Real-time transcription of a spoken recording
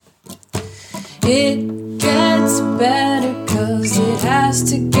It gets better, 'cause it has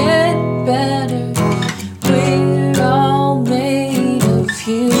to get better. We're all made of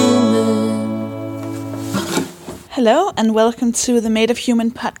human. Hello and welcome to the Made of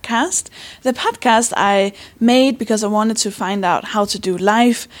Human podcast. The podcast I made because I wanted to find out how to do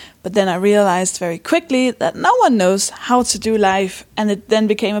life, but then I realized very quickly that no one knows how to do life, and it then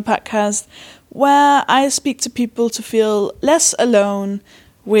became a podcast where I speak to people to feel less alone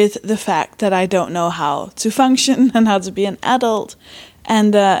with the fact that I don't know how to function and how to be an adult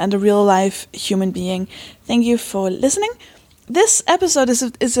and a real life human being. Thank you for listening. This episode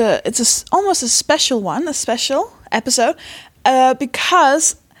is almost a special one, a special episode,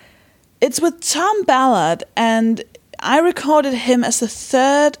 because it's with Tom Ballard, and I recorded him as the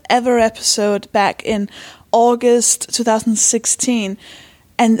third ever episode back in August 2016,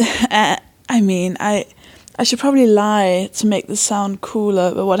 and I should probably lie to make this sound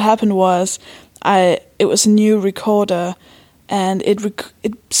cooler, but what happened was it was a new recorder, and it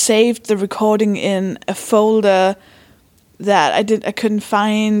saved the recording in a folder that I couldn't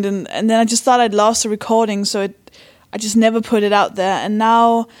find, and then I just thought I'd lost the recording, so I just never put it out there. And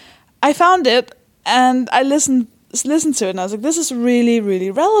now I found it, and I listened to it, and I was like, this is really, really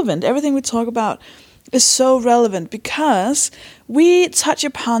relevant. Everything we talk about is so relevant because we touch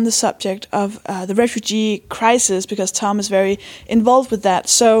upon the subject of the refugee crisis, because Tom is very involved with that.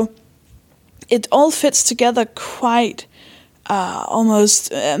 So it all fits together quite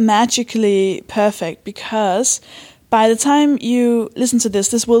almost magically perfect, because by the time you listen to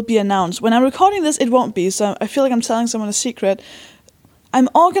this will be announced. When I'm recording this, it won't be, so I feel like I'm telling someone a secret. I'm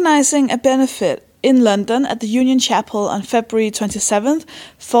organizing a benefit in London at the Union Chapel on February 27th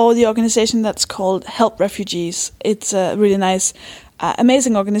for the organization that's called Help Refugees. It's a really nice,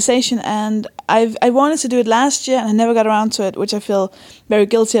 amazing organization, and I wanted to do it last year, and I never got around to it, which I feel very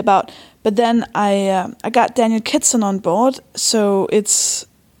guilty about. But then I got Daniel Kitson on board, so it's,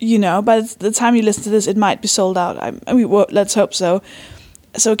 by the time you listen to this, it might be sold out. Well, let's hope so.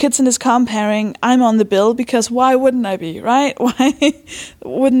 So Kitson is comparing. I'm on the bill, because why wouldn't I be, right? Why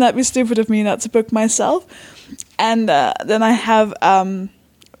wouldn't that be stupid of me not to book myself? And then I have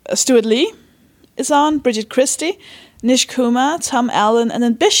Stuart Lee is on, Bridget Christie, Nish Kumar, Tom Allen, and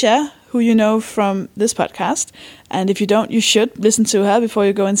then Bisha, who you know from this podcast. And if you don't, you should listen to her before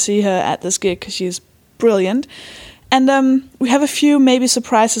you go and see her at this gig, because she's brilliant. And we have a few maybe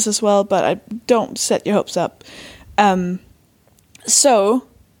surprises as well, but I don't set your hopes up. So,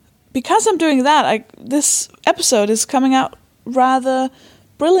 because I'm doing that, this episode is coming out rather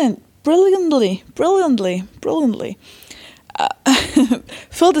brilliantly.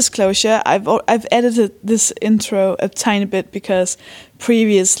 Full disclosure, I've edited this intro a tiny bit, because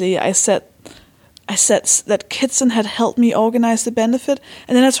previously I said that Kitson had helped me organize the benefit,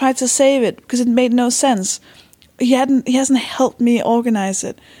 and then I tried to save it because it made no sense. He hasn't helped me organize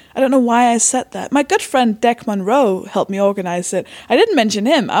it. I don't know why I said that. My good friend Deck Monroe helped me organize it. I didn't mention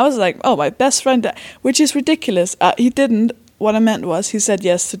him. I was like, oh, my best friend, which is ridiculous. He didn't. What I meant was he said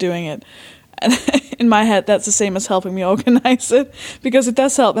yes to doing it. And in my head, that's the same as helping me organize it, because it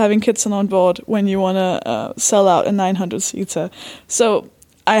does help having Kitson on board when you want to sell out a 900-seater. So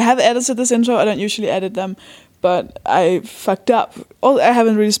I have edited this intro. I don't usually edit them, but I fucked up. I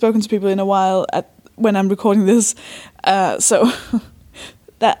haven't really spoken to people in a while when I'm recording this, so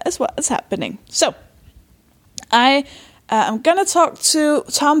that is what is happening. So I am going to talk to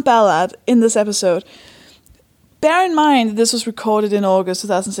Tom Ballard in this episode. Bear in mind, this was recorded in August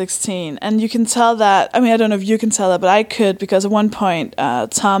 2016, and you can tell that, I don't know if you can tell that, but I could, because at one point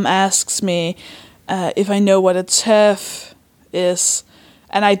Tom asks me if I know what a TERF is,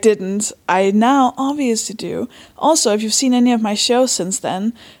 and I didn't. I now obviously do. Also, if you've seen any of my shows since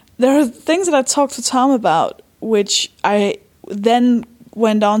then, there are things that I talked to Tom about, which I then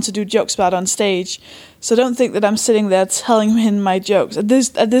went on to do jokes about on stage. So don't think that I'm sitting there telling him my jokes. At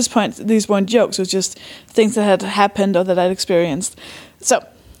this point, these weren't jokes. It was just things that had happened or that I'd experienced. So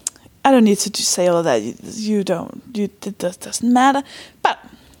I don't need to say all of that. It doesn't matter. But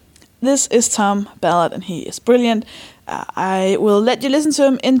this is Tom Ballard, and he is brilliant. I will let you listen to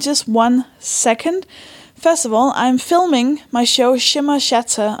him in just 1 second. First of all, I'm filming my show Shimmer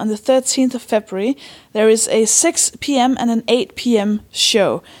Shatter on the 13th of February. There is a 6 p.m. and an 8 p.m.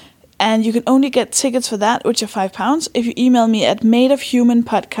 show. And you can only get tickets for that, which are £5, if you email me at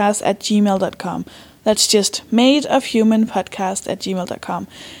madeofhumanpodcast@gmail.com. That's just madeofhumanpodcast@gmail.com.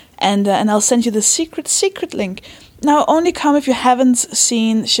 And I'll send you the secret link. Now, only come if you haven't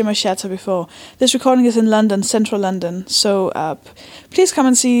seen Shimmer Shatter before. This recording is in London, central London. So please come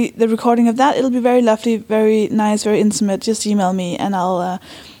and see the recording of that. It'll be very lovely, very nice, very intimate. Just email me and I'll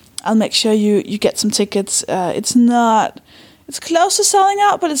I'll make sure you get some tickets. It's close to selling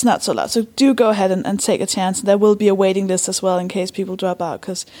out, but it's not sold out. So do go ahead and take a chance. There will be a waiting list as well in case people drop out,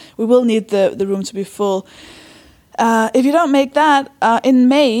 because we will need the room to be full. If you don't make that, in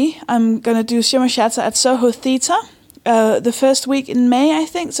May, I'm going to do Shimmer Shatter at Soho Theatre. The first week in May, I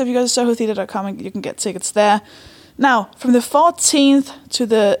think. So if you go to sohotheatre.com, you can get tickets there. Now, from the 14th to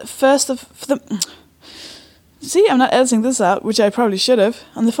the 1st of... See, I'm not editing this out, which I probably should have.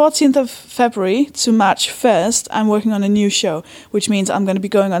 On the 14th of February to March 1st, I'm working on a new show, which means I'm going to be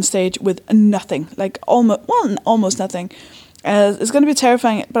going on stage with nothing. Like, almost nothing. It's going to be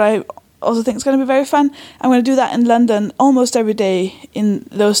terrifying, but I also think it's going to be very fun. I'm going to do that in London almost every day in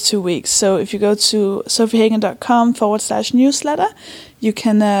those 2 weeks. So if you go to sophiehagen.com/newsletter, you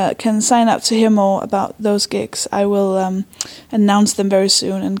can sign up to hear more about those gigs. I will announce them very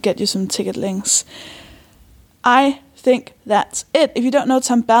soon and get you some ticket links. I think that's it. If you don't know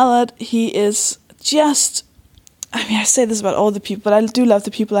Tom Ballard, he is just... I mean, I say this about all the people, but I do love the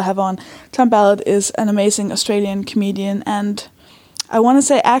people I have on. Tom Ballard is an amazing Australian comedian, and I want to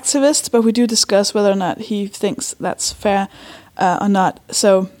say activist, but we do discuss whether or not he thinks that's fair or not.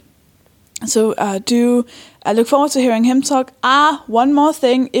 So I look forward to hearing him talk. One more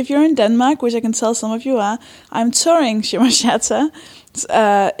thing. If you're in Denmark, which I can tell some of you are, I'm touring Shimmer Shatter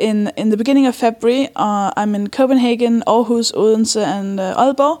in the beginning of February. I'm in Copenhagen, Aarhus, Odense, and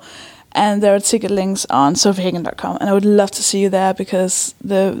Aalborg. And there are ticket links on sophiehagen.com. And I would love to see you there, because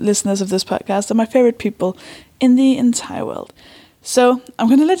the listeners of this podcast are my favorite people in the entire world. So I'm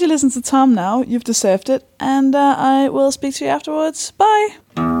going to let you listen to Tom now. You've deserved it. And I will speak to you afterwards. Bye.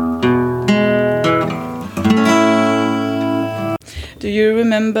 Do you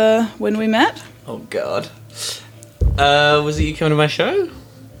remember when we met? Oh, God. Was it you coming to my show?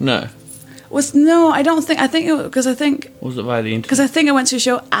 No. No, I don't think. I think it was because I think. Was it via the internet? Because I think I went to a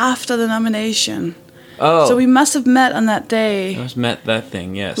show after the nomination. Oh. So we must have met on that day. I must have met that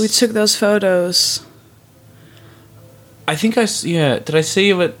thing, yes. We took those photos. I think did I see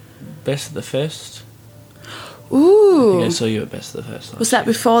you at Best of the Fest? Ooh. I think I saw you at Best of the Fest. Was that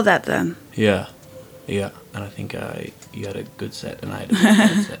before that then? Yeah. And I think you had a good set and I had a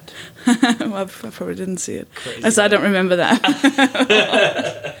good set. Well, I probably didn't see it. Crazy. So I don't remember that.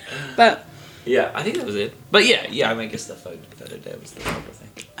 But... Yeah, I think that was it. But I mean, I guess the photo day was the proper thing.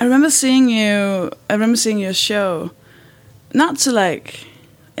 I remember seeing your show, not to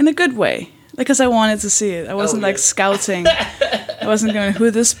in a good way, because I wanted to see it. I wasn't scouting. I wasn't going,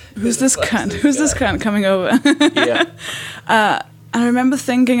 who's this cunt coming over? Yeah. I remember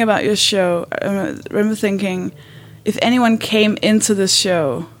thinking about your show. I remember thinking, if anyone came into this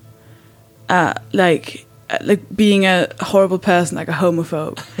show, being a horrible person, like a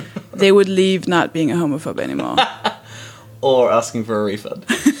homophobe, they would leave not being a homophobe anymore. Or asking for a refund.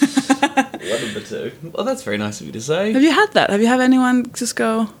 One of the two. Well, that's very nice of you to say. Have you had that? Have you had anyone just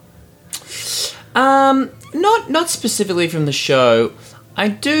go? Not specifically from the show. I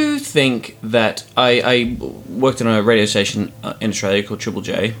do think that I worked on a radio station in Australia called Triple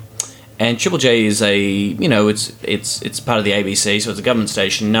J, and Triple J is it's part of the ABC, so it's a government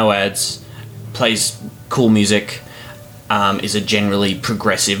station, no ads, plays cool music, is a generally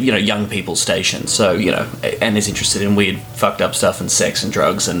progressive, young people station, so and is interested in weird, fucked up stuff and sex and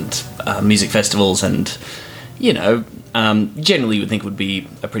drugs and music festivals and generally you would think would be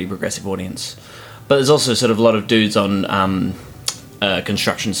a pretty progressive audience, but there's also sort of a lot of dudes on.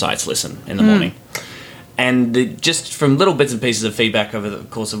 Construction sites listen in the morning, and just from little bits and pieces of feedback over the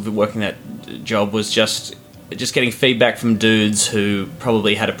course of working that job was just getting feedback from dudes who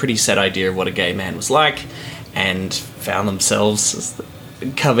probably had a pretty set idea of what a gay man was like and found themselves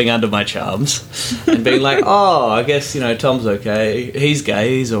coming under my charms and being like, oh, I guess Tom's okay, he's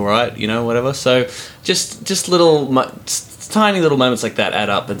gay, he's all right, whatever. So just little tiny little moments like that add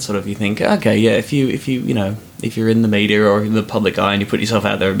up, and sort of you think, okay, yeah, if you're in the media or in the public eye and you put yourself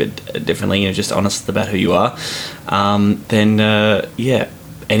out there a bit differently, just honest about who you are, then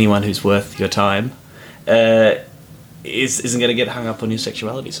anyone who's worth your time isn't going to get hung up on your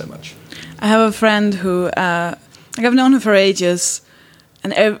sexuality so much. I have a friend who I've known her for ages,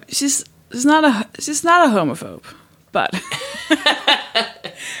 and she's not a homophobe, but.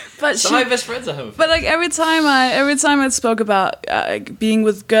 But some of my best friends are homophobic. But every time I spoke about being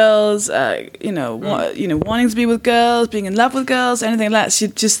with girls, wanting to be with girls, being in love with girls, anything like that,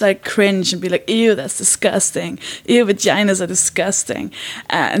 she'd just cringe and be like, "Ew, that's disgusting. Ew, vaginas are disgusting."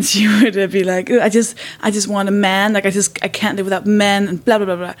 And she would be like, "I just want a man. I can't live without men," and blah blah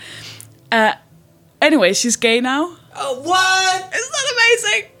blah blah. Anyway, she's gay now. Oh, what? Isn't that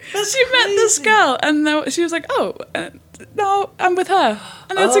amazing? She met this girl, and she was like, "Oh." No, I'm with her.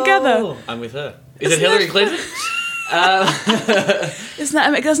 And they're together. I'm with her. Is it Hillary Clinton?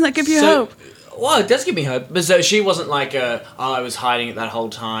 Doesn't that give you hope? Well, it does give me hope. But so she wasn't like, I was hiding it that whole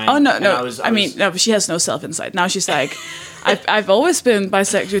time. Oh, no. No, but she has no self-insight. Now she's like, I've always been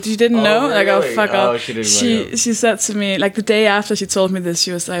bisexual. You didn't know? Really? Like, oh, fuck off. She didn't. She said to me, like, the day after she told me this,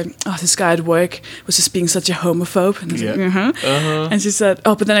 she was like, oh, this guy at work was just being such a homophobe. And I was like, And she said,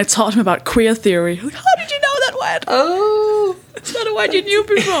 oh, but then I taught him about queer theory. Like, how did you know that word? Oh. It's not a word you knew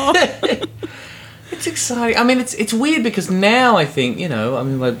before. It's exciting. I mean, it's weird because now I think,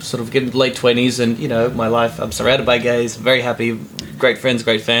 I'm sort of getting late 20s and, my life, I'm surrounded by gays, I'm very happy, great friends,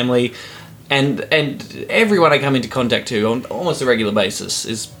 great family. And everyone I come into contact to on almost a regular basis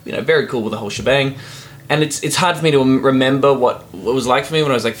is, very cool with the whole shebang. And it's hard for me to remember what it was like for me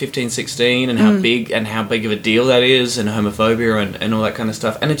when I was like 15, 16 and how big of a deal that is and homophobia and all that kind of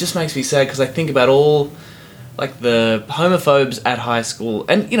stuff. And it just makes me sad because I think about all, like, the homophobes at high school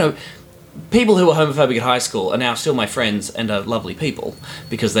and, people who were homophobic at high school are now still my friends and are lovely people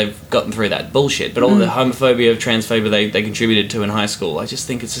because they've gotten through that bullshit. But all the homophobia, transphobia they contributed to in high school, I just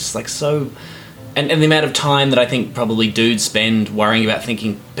think it's just like so... And the amount of time that I think probably dudes spend worrying about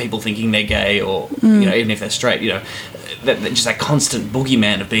people thinking they're gay or, even if they're straight, that just that constant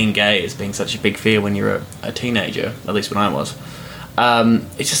boogeyman of being gay as being such a big fear when you're a teenager, at least when I was.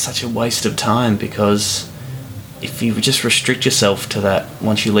 It's just such a waste of time because... if you just restrict yourself to that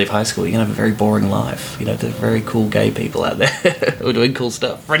once you leave high school, you're going to have a very boring life. There's very cool gay people out there who are doing cool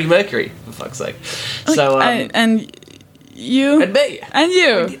stuff. Freddie Mercury, for fuck's sake. So, and you. And me. And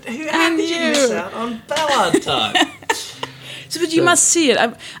you. How did you miss out on Ballard time? But you must see it.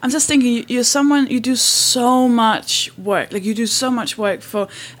 I'm just thinking, you're someone, you do so much work. Like, you do so much work for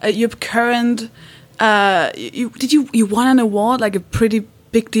your current... You won an award, like a pretty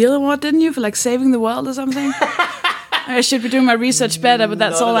big deal award, didn't you, for like saving the world or something? I should be doing my research better, but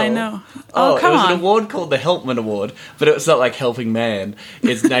that's all I know. Oh, come on. It was an award called the Helpman Award, but it's not like Helping Man.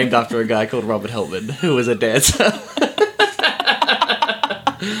 It's named after a guy called Robert Helpman, who was a dancer.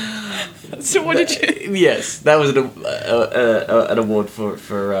 So what did you... Yes, that was an award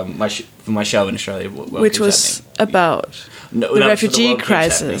for my show in Australia. Which was about the refugee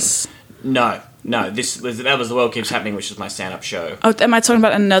crisis. No, that was The World Keeps Happening, which was my stand-up show. Oh, am I talking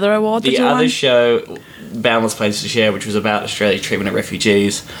about another award that you won? The other show, Boundless Places to Share, which was about Australia's treatment of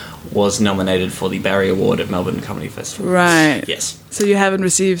refugees, was nominated for the Barry Award at Melbourne Comedy Festival. Right. Yes. So you haven't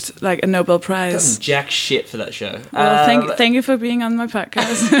received, like, a Nobel Prize? Jack shit for that show. Well, thank you for being on my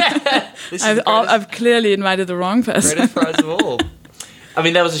podcast. I've clearly invited the wrong person. Greatest prize of all. I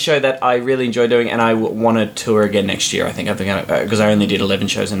mean, that was a show that I really enjoyed doing, and I want to tour again next year. I think because I only did 11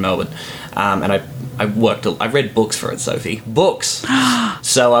 shows in Melbourne, and I read books for it, Sophie. Books.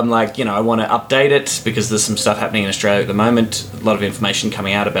 So I'm like, I want to update it because there's some stuff happening in Australia at the moment. A lot of information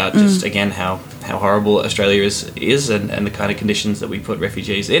coming out about just again how horrible Australia is and the kind of conditions that we put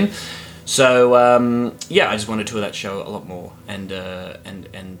refugees in. So I just want to tour that show a lot more, and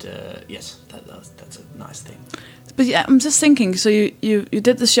yes, that's a nice thing. But yeah, I'm just thinking. So you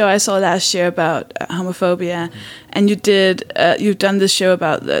did the show I saw last year about homophobia, and you've done this show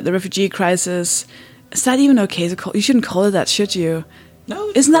about the refugee crisis. Is that even okay to call? You shouldn't call it that, should you?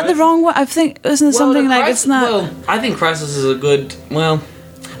 No, isn't that the wrong word? I think isn't it something like it's not. Well, I think crisis is a good. Well,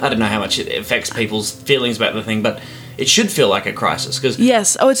 I don't know how much it affects people's feelings about the thing, but it should feel like a crisis because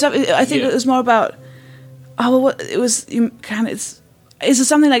yes. Oh, I think it was more about. Oh, well, what it was. Is it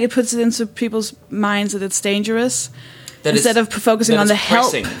something like it puts it into people's minds that it's dangerous instead of focusing on the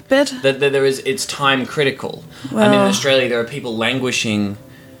help bit? That it's time critical. Well, I mean, in Australia, there are people languishing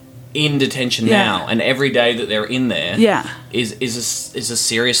in detention now, and every day that they're in there is a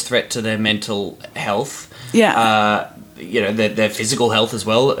serious threat to their mental health. Yeah. Their physical health as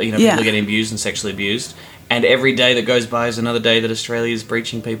well. People are getting abused and sexually abused. And every day that goes by is another day that Australia is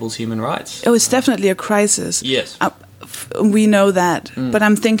breaching people's human rights. Oh, it's definitely a crisis. Yes. We know that, but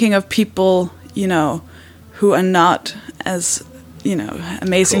I'm thinking of people, who are not as,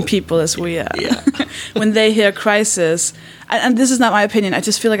 amazing people as we are. Yeah. When they hear crisis, and this is not my opinion, I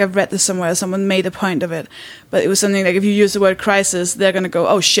just feel like I've read this somewhere, someone made a point of it, but it was something like if you use the word crisis, they're going to go,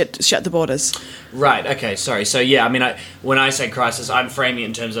 oh shit, shut the borders. Right, okay, sorry. So yeah, I mean, when I say crisis, I'm framing it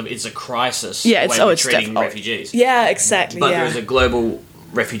in terms of it's a crisis treating refugees. Yeah, exactly. But there is a global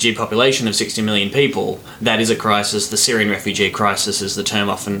refugee population of 60 million people. That is a crisis. The Syrian refugee crisis is the term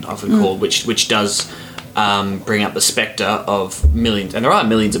often called, which does bring up the spectre of millions, and there are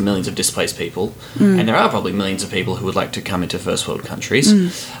millions and millions of displaced people, and there are probably millions of people who would like to come into first world countries,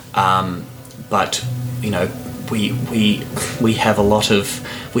 but we have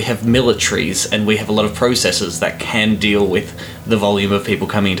we have militaries and we have a lot of processes that can deal with the volume of people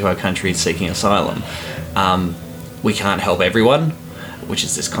coming into our country seeking asylum. We can't help everyone, which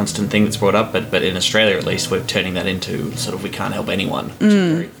is this constant thing that's brought up, but in Australia at least we're turning that into sort of we can't help anyone. Which is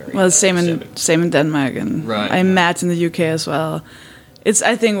very, very Well, same in Denmark, and Right. I imagine the UK as well.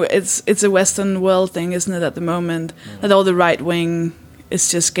 I think it's a Western world thing, isn't it, at the moment? That all the right wing is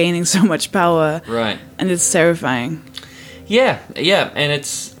just gaining so much power, Right. and it's terrifying. Yeah, and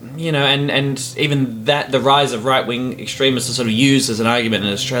it's, and even that, the rise of right-wing extremists are sort of used as an argument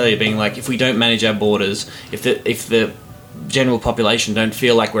in Australia, being like, if we don't manage our borders, if the general population don't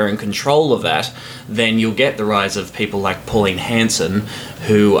feel like we're in control of that, then you'll get the rise of people like Pauline Hanson,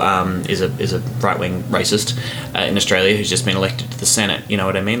 who is a right-wing racist in Australia, who's just been elected to the Senate. You know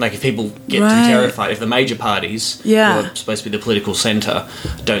what I mean? Like, if people get too terrified, if the major parties, who are supposed to be the political centre,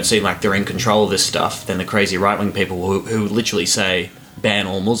 don't seem like they're in control of this stuff, then the crazy right-wing people who literally say ban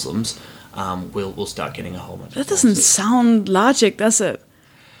all Muslims will start getting a whole bunch. That doesn't sound logic, does it?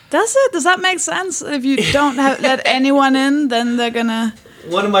 Does it? Does that make sense? If you don't let anyone in, then they're gonna.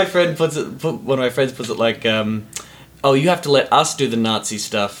 One of my friends puts it like, "Oh, you have to let us do the Nazi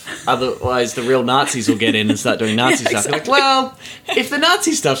stuff, otherwise the real Nazis will get in and start doing Nazi stuff." Exactly. Like, well, if the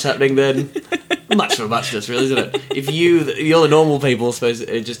Nazi stuff's happening, then much for muchness, really, isn't it? If you're the normal people, suppose,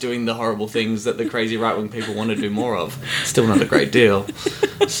 are just doing the horrible things that the crazy right wing people want to do more of, still not a great deal.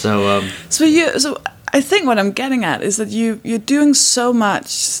 So. So I think what I'm getting at is that you're doing so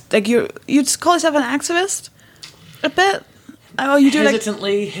much. Like you call yourself an activist, a bit. Oh, you do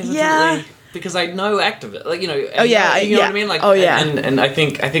hesitantly, yeah. Because I know activists, like Oh yeah, you know what I mean. Like, oh yeah. And I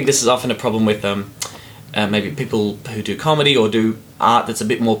think this is often a problem with maybe people who do comedy or do art that's a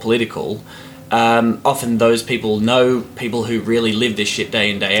bit more political. Often those people know people who really live this shit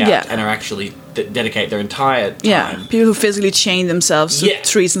day in day out and are actually dedicate their entire time. People who physically chain themselves to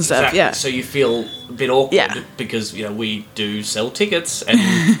trees and stuff. Exactly. Yeah, so you feel a bit awkward because we do sell tickets and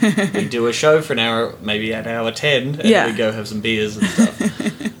we do a show for an hour, maybe an hour 10, and then we go have some beers and stuff.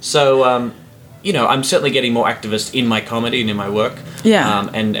 So I'm certainly getting more activist in my comedy and in my work. Yeah,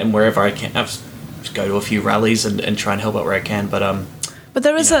 and wherever I can, I just go to a few rallies and try and help out where I can. But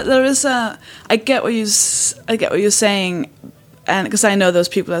there is a. I get what you're saying, and because I know those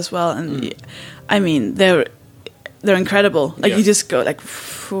people as well, and I mean they're incredible. Like you just go like,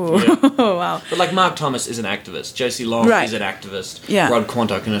 wow. But like Mark Thomas is an activist. Josie Long is an activist. Yeah. Rod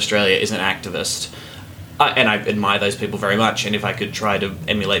Quantock in Australia is an activist. And I admire those people very much. And if I could try to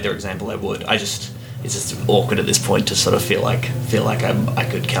emulate their example, I would. It's just awkward at this point to sort of feel like I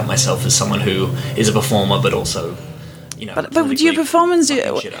could count myself as someone who is a performer, but also. But with your performance,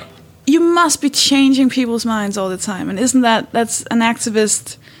 you must be changing people's minds all the time, and isn't that's an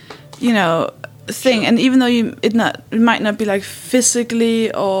activist, thing? Sure. And even though it might not be like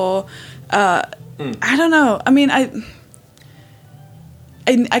physically or I don't know. I mean, I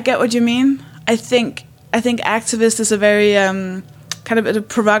get what you mean. I think activist is a very kind of a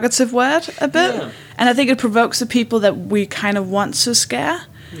provocative word a bit, and I think it provokes the people that we kind of want to scare.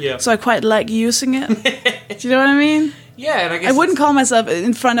 Yeah. So I quite like using it. Do you know what I mean? Yeah, and I guess I wouldn't call myself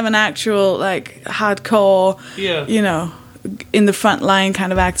in front of an actual like hardcore, in the front line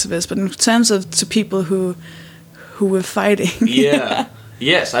kind of activist, but in terms of to people who were fighting. Yeah.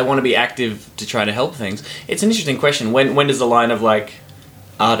 Yes, I want to be active to try to help things. It's an interesting question. When does the line of like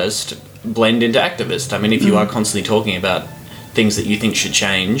artist blend into activist? I mean, if you are constantly talking about things that you think should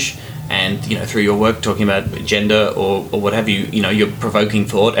change, and through your work talking about gender or what have you, you're provoking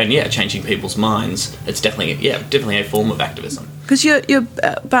thought and changing people's minds. It's definitely a form of activism. Because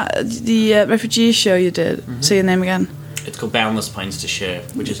the refugee show you did. Say your name again. It's called Boundless Plains to Share,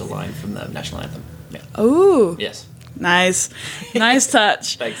 which is a line from the national anthem. Yeah. Oh. Yes. Nice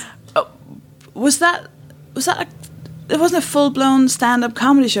touch. Thanks. Was that? It wasn't a full-blown stand-up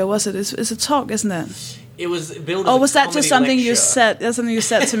comedy show, was it? It's a talk, isn't it? It was billed as or was that just something lecture. you said? That's something you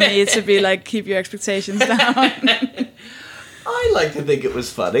said to me to be like, keep your expectations down. I like to think it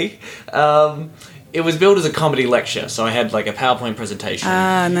was funny. It was billed as a comedy lecture, so I had like a PowerPoint presentation.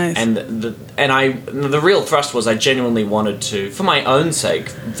 Ah, nice. And the real thrust was I genuinely wanted to, for my own sake,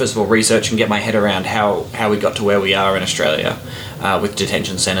 first of all, research and get my head around how we got to where we are in Australia with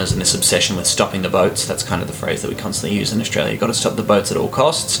detention centres and this obsession with stopping the boats. That's kind of the phrase that we constantly use in Australia. You've got to stop the boats at all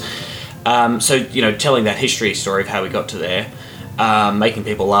costs. So, telling that history story of how we got to there, making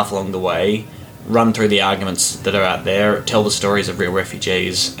people laugh along the way, run through the arguments that are out there, tell the stories of real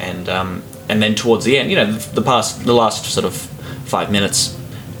refugees, and then towards the end, the last sort of 5 minutes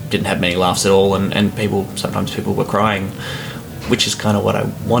didn't have many laughs at all, and sometimes people were crying, which is kind of what I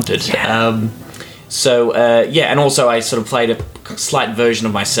wanted. Yeah. So and also I sort of played a slight version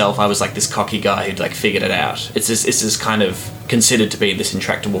of myself. I was like this cocky guy who'd like figured it out. It's this kind of considered to be this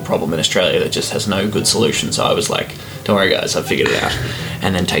intractable problem in Australia that just has no good solution. So I was like, don't worry guys, I've figured it out.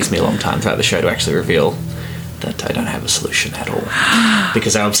 And then it takes me a long time throughout the show to actually reveal that I don't have a solution at all.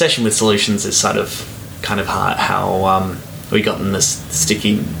 Because our obsession with solutions is sort of kind of how we got in this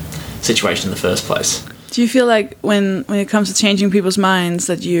sticky situation in the first place. Do you feel like when it comes to changing people's minds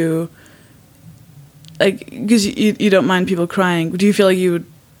that you... Like, because you don't mind people crying, do you feel like you would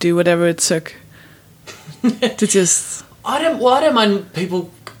do whatever it took to just... I don't mind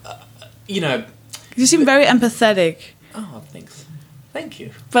people, You seem very empathetic. Oh, thanks. Thank you.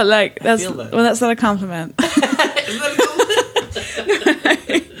 But, like, that's not a compliment. Because,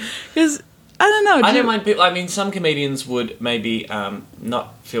 I don't know. I don't mind people... I mean, some comedians would maybe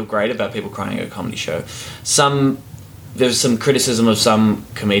not feel great about people crying at a comedy show. There's some criticism of some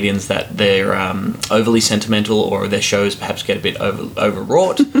comedians that they're overly sentimental or their shows perhaps get a bit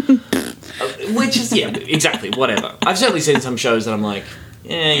overwrought. Which is, exactly, whatever. I've certainly seen some shows that I'm like,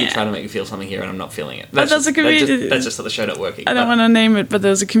 you're trying to make me feel something here and I'm not feeling it. That's a comedian. That's just the show not working. I don't want to name it, but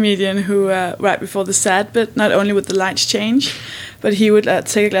there was a comedian who, right before the sad bit, not only would the lights change, but he would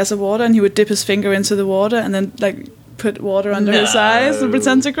take a glass of water and he would dip his finger into the water and then, like, put water under his eyes and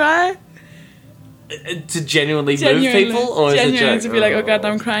pretend to cry. To genuinely move people? Or genuinely, is it a joke? To be like, oh god,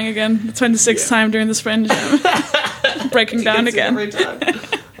 I'm crying again. The 26th time during this fringe. Breaking down again. Every time.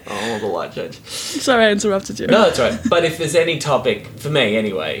 Oh, the light change. Sorry I interrupted you. No, that's right. But if there's any topic, for me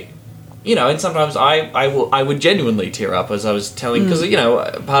anyway, and sometimes I would genuinely tear up as I was telling, because,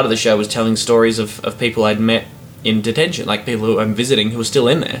 part of the show was telling stories of people I'd met in detention, like people who I'm visiting who are still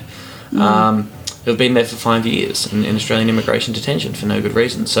in there, who have been there for 5 years in Australian immigration detention for no good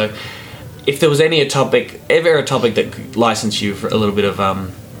reason. So... if there was ever a topic that could license you for a little bit of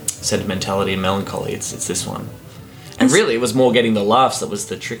sentimentality and melancholy, it's this one. And really, it was more getting the laughs that was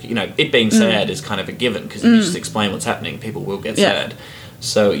the tricky. It being sad is kind of a given, because if you just explain what's happening, people will get sad.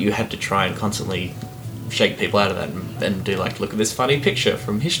 So you had to try and constantly shake people out of that and do like, look at this funny picture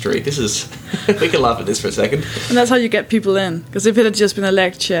from history. This is... we can laugh at this for a second. And that's how you get people in, because if it had just been a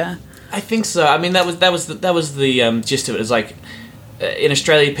lecture... I think so. I mean, that was the gist of it. It's like... in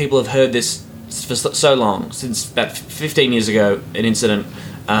Australia, people have heard this for so long. Since about 15 years ago, an incident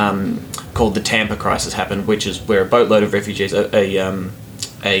called the Tampa crisis happened, which is where a boatload of refugees, a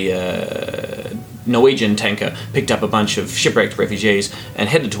Norwegian tanker, picked up a bunch of shipwrecked refugees and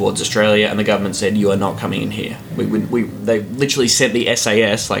headed towards Australia, and the government said, you are not coming in here. They literally sent the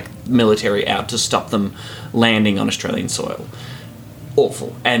SAS, like military, out to stop them landing on Australian soil.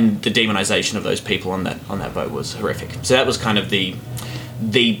 Awful. And the demonisation of those people on that boat was horrific. So that was kind of the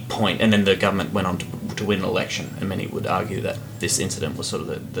point. And then the government went on to win an election, and many would argue that this incident was sort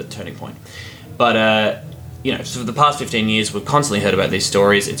of the turning point. But so for the past 15 years we've constantly heard about these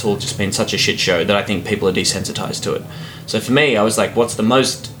stories. It's all just been such a shit show that I think people are desensitized to it. So for me, I was like, what's the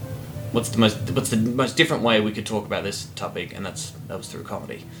most different way we could talk about this topic? And that was through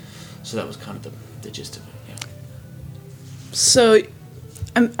comedy. So that was kind of the gist of it. Yeah. So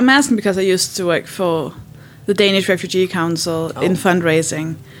I'm asking because I used to work for the Danish Refugee Council in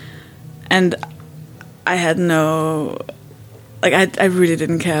fundraising, and I had I really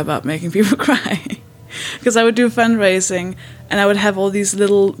didn't care about making people cry, because I would do fundraising and I would have all these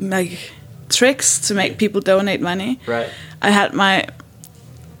little like tricks to make people donate money. Right. I had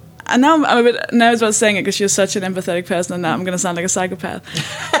and now I'm a bit nervous about saying it because you're such an empathetic person, and now I'm going to sound like a psychopath.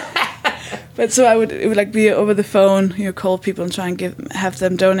 But so it would like be over the phone, call people and try and have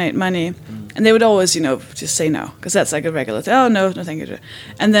them donate money. And they would always, just say no, because that's like a regular thing. Oh, no, thank you.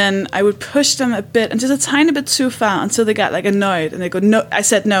 And then I would push them a bit, and just a tiny bit too far, until they got like annoyed, and they go, no, I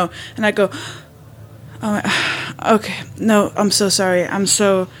said no. And I go, oh, okay, no, I'm so sorry. I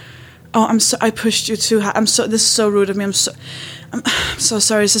pushed you too hard. This is so rude of me. I'm so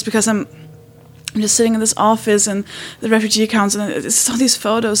sorry. It's just because I'm just sitting in this office and the refugee council, and it's all these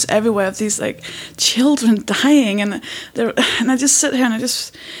photos everywhere of these like children dying, and I just sit here and I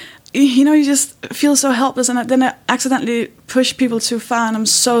just, you just feel so helpless, and then I accidentally push people too far, and I'm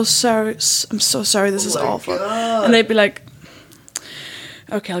so sorry. I'm so sorry. This is awful. God. And they'd be like,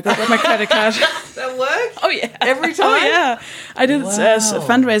 okay, I'll go get my credit card. That worked? Oh yeah, every time. Oh yeah, I did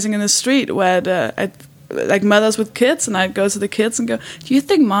fundraising in the street where like mothers with kids, and I'd go to the kids and go, "Do you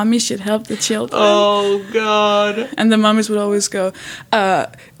think mommy should help the children?" Oh God! And the mummies would always go,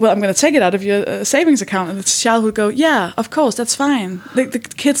 "Well, I'm going to take it out of your savings account." And the child would go, "Yeah, of course, that's fine. The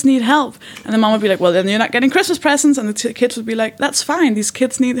kids need help." And the mom would be like, "Well, then you're not getting Christmas presents." And the kids would be like, "That's fine. These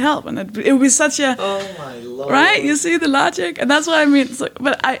kids need help." And it would be such a Oh my Lord! right. You see the logic, and that's what I mean. It's like,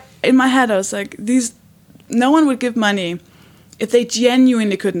 but in my head, I was like, no one would give money if they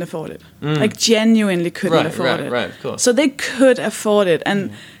genuinely couldn't afford it. Like genuinely couldn't afford it. Right, of course. So they could afford it,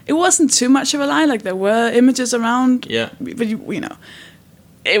 and it wasn't too much of a lie. Like there were images around, Yeah. But you know,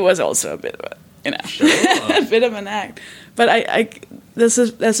 it was also a bit of a, Sure. a bit of an act. But there's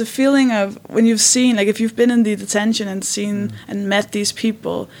a feeling of when you've seen, like if you've been in the detention and seen and met these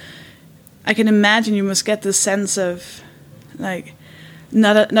people, I can imagine you must get this sense of, like,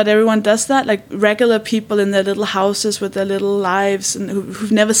 not everyone does that. Like regular people in their little houses with their little lives and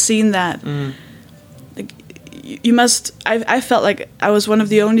who've never seen that. Like you must. I felt like I was one of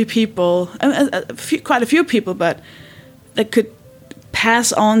the only people, quite a few people, but that could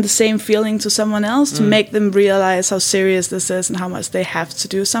pass on the same feeling to someone else to make them realize how serious this is and how much they have to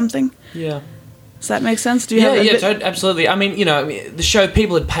do something. Yeah. Does that make sense? Do you have absolutely. I mean, the show,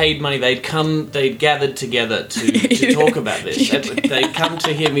 people had paid money. They'd gathered together to talk about this. They'd come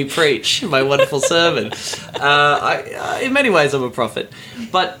to hear me preach, my wonderful sermon. In many ways, I'm a prophet.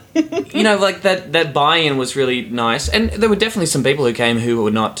 But, like that buy-in was really nice. And there were definitely some people who came who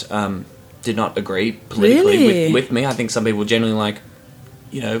were not, did not agree politically with me. I think some people genuinely like,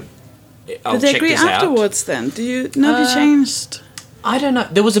 I'll Did they check agree this out. afterwards then? Do you know if you changed? I don't know.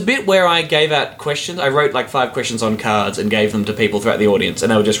 There was a bit where I gave out questions. I wrote like 5 questions on cards and gave them to people throughout the audience,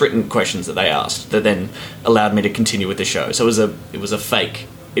 and they were just written questions that they asked that then allowed me to continue with the show. So it was a fake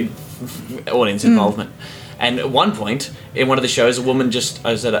audience involvement. And at one point in one of the shows, a woman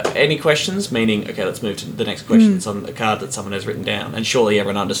I said, "Any questions?" Meaning, okay, let's move to the next question. It's on a card that someone has written down, and surely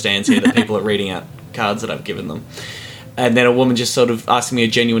everyone understands here that people are reading out cards that I've given them. And then a woman just sort of asked me a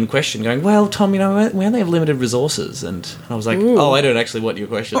genuine question, going, "Well, Tom, we only have limited resources." And I was like, "Oh, I don't actually want your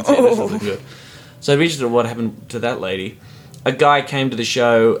questions. Yeah, this isn't good." So I'd be interested in what happened to that lady. A guy came to the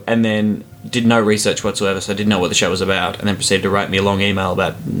show and then did no research whatsoever, so didn't know what the show was about, and then proceeded to write me a long email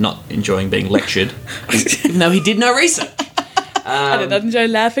about not enjoying being lectured, even though he did no research. I did not enjoy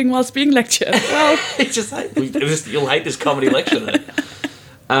laughing whilst being lectured. Well, It's just you'll hate this comedy lecture then.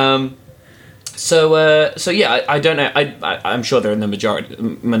 So yeah, I don't know. I'm sure they're in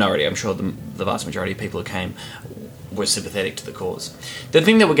the minority. I'm sure the vast majority of people who came were sympathetic to the cause. The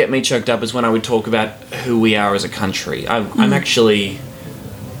thing that would get me choked up is when I would talk about who we are as a country. I'm actually,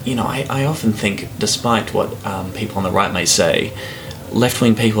 I often think, despite what people on the right may say,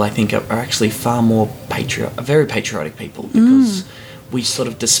 left-wing people, I think, are actually far more very patriotic people, because we sort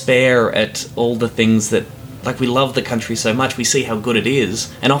of despair at all the things that. Like, we love the country so much, we see how good it is,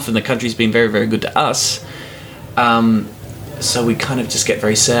 and often the country's been very, very good to us. So we kind of just get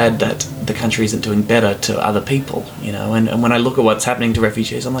very sad that the country isn't doing better to other people, And when I look at what's happening to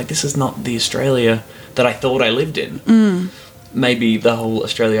refugees, I'm like, this is not the Australia that I thought I lived in. Maybe the whole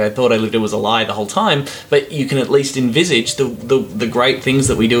Australia I thought I lived in was a lie the whole time, but you can at least envisage the great things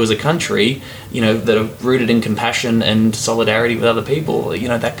that we do as a country, that are rooted in compassion and solidarity with other people.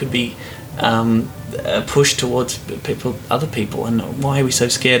 That could be... a push towards other people, and why are we so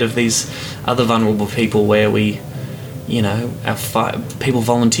scared of these other vulnerable people where we, people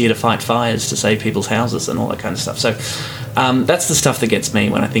volunteer to fight fires to save people's houses and all that kind of stuff. So that's the stuff that gets me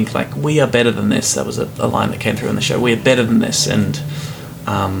when I think, like, we are better than this. That was a line that came through in the show. We are better than this, and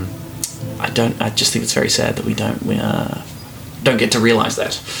I just think it's very sad that we don't get to realise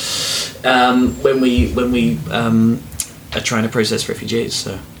that when we are trying to process refugees.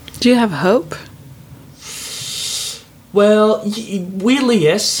 So. do you have hope? Well, weirdly,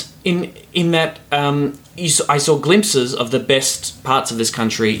 yes. In that I saw glimpses of the best parts of this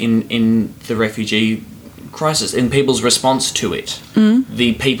country in the refugee crisis, in people's response to it.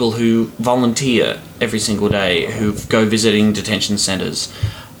 The people who volunteer every single day, who go visiting detention centres.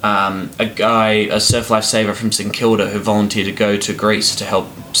 A surf lifesaver from St Kilda who volunteered to go to Greece to help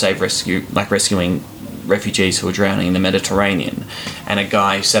rescuing refugees who were drowning in the Mediterranean, and a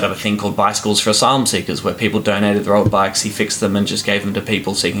guy who set up a thing called Bicycles for Asylum Seekers, where people donated their old bikes, he fixed them and just gave them to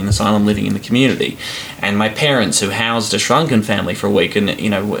people seeking asylum living in the community. And my parents, who housed a shrunken family for a week, and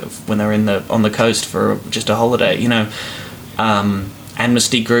when they were on the coast for just a holiday,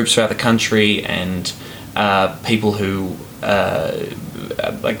 amnesty groups throughout the country, and people who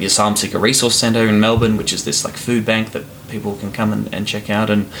like the Asylum Seeker Resource Centre in Melbourne, which is this like food bank that people can come and check out.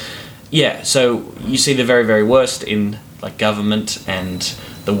 And yeah, so you see the very, very worst in like government and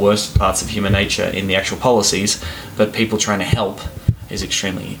the worst parts of human nature in the actual policies, but people trying to help is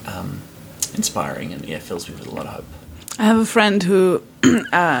extremely inspiring, and fills me with a lot of hope. I have a friend who,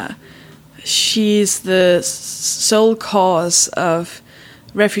 she's the sole cause of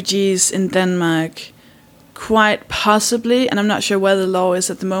refugees in Denmark, quite possibly, and I'm not sure where the law is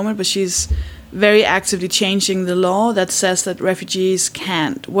at the moment, but she's very actively changing the law that says that refugees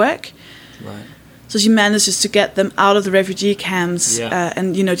can't work. Right. So she manages to get them out of the refugee camps,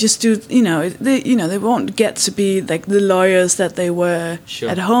 and just do they won't get to be like the lawyers that they were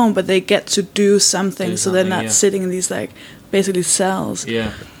at home, but they get to do something, so they're not sitting in these like basically cells.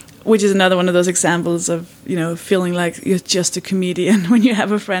 Yeah. Which is another one of those examples of feeling like you're just a comedian when you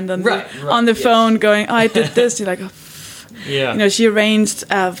have a friend on the phone going, "Oh, I did this." You're like, "Oh." Yeah. She arranged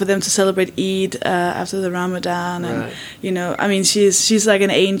for them to celebrate Eid after the Ramadan, and I mean, she's like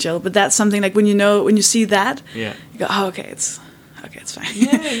an angel. But that's something like when you see that, you go, "Oh, okay, it's fine.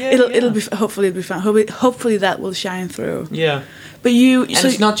 It'll be hopefully it'll be fine. Hopefully that will shine through." Yeah. But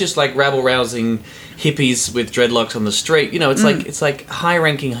it's not just like rabble rousing hippies with dreadlocks on the street. It's like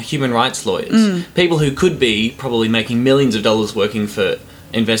high-ranking human rights lawyers, people who could be probably making millions of dollars working for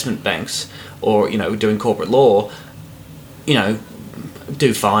investment banks or doing corporate law.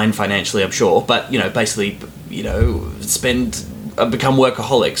 Do fine financially, I'm sure, but basically, become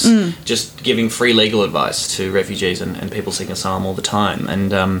workaholics, just giving free legal advice to refugees and people seeking asylum all the time.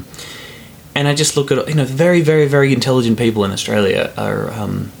 And I just look at very, very, very intelligent people in Australia are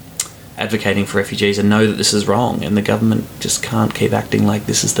advocating for refugees and know that this is wrong, and the government just can't keep acting like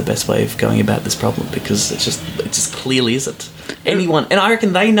this is the best way of going about this problem, because it just clearly isn't. Anyone, and I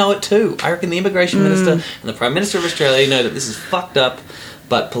reckon they know it too. I reckon the immigration minister and the Prime Minister of Australia know that this is fucked up,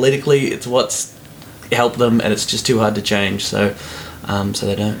 but politically it's what's helped them, and it's just too hard to change. So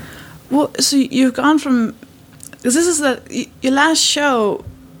they don't. Well, so you've gone from, because this is your last show.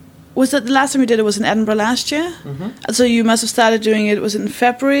 Was that the last time you did it was in Edinburgh last year? Mm-hmm. So you must have started doing it. Was it in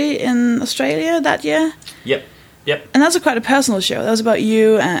February in Australia that year? Yep. And that's quite a personal show. That was about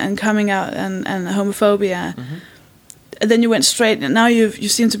you and coming out and homophobia. Mm-hmm. And then you went straight. And now you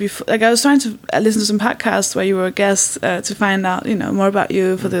seem to be like, I was trying to listen to some podcasts where you were a guest to find out more about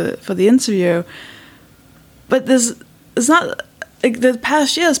you for the interview. But there's not like the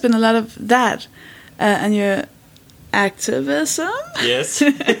past year has been a lot of that, and your activism. Yes.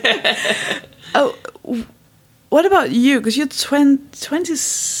 Oh, what about you? Because you're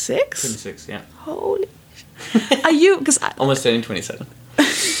 26? 26, yeah. Holy. Are you? Because almost turning 27.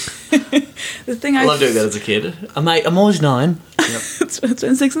 The thing I love doing that as a kid. I'm always 9. Yep.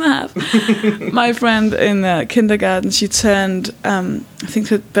 26 and a half. My friend in kindergarten, she turned, I think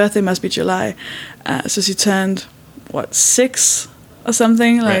her birthday must be July, so she turned, 6 or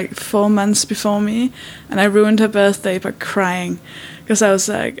something, like 4 months before me, and I ruined her birthday by crying, because I was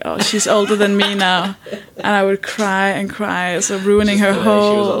like, oh, she's older than me now, and I would cry and cry, so ruining her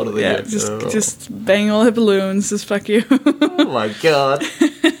whole, she was older than you. just bang all her balloons, just fuck you. Oh my god.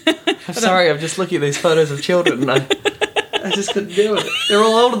 I'm sorry, I'm just looking at these photos of children, and I just couldn't do it. They're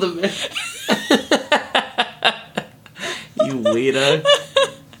all older than me. You weirdo.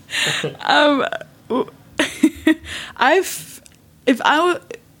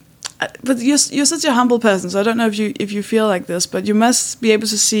 But you're such a humble person, so I don't know if you feel like this, but you must be able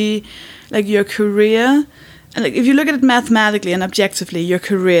to see like your career, and like if you look at it mathematically and objectively, your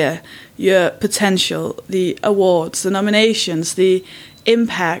career, your potential, the awards, the nominations, the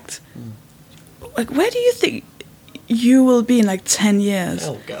impact. Like, where do you think you will be in like 10 years?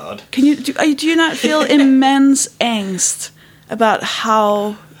 Oh God! Do you not feel immense angst about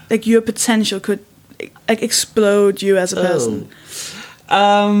how like your potential could like explode you as a person?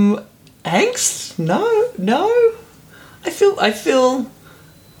 Angst? No. I feel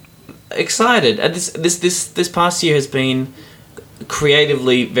excited. And this past year has been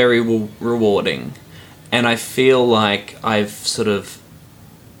creatively very rewarding, and I feel like I've sort of.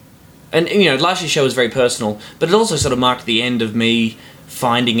 And last year's show was very personal, but it also sort of marked the end of me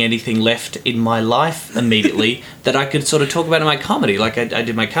finding anything left in my life immediately that I could sort of talk about in my comedy. Like I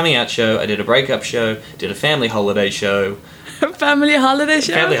did my coming out show, I did a breakup show, did a family holiday show. Family holiday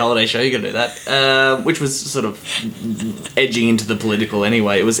show? Family holiday show, you can do that. Which was sort of edging into the political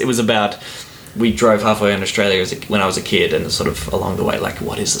anyway. It was about, we drove halfway around Australia when I was a kid, and sort of along the way, like,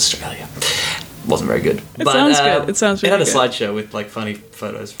 what is Australia? Wasn't very good. Sounds good. It sounds really good. It had a slideshow with like funny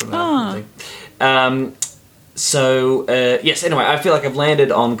photos from that. Yes, anyway, I feel like I've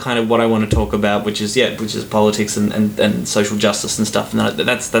landed on kind of what I want to talk about, which is politics and social justice and stuff, and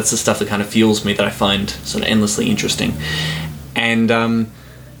that's the stuff that kind of fuels me, that I find sort of endlessly interesting. And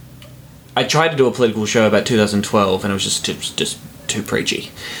I tried to do a political show about 2012, and it was just too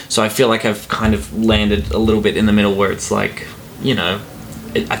preachy. So I feel like I've kind of landed a little bit in the middle where it's like, you know,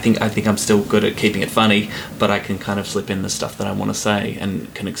 I think I'm still good at keeping it funny, but I can kind of slip in the stuff that I want to say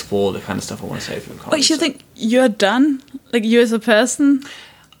and can explore the kind of stuff I want to say through comedy. Wait, you think you're done? Like, you as a person?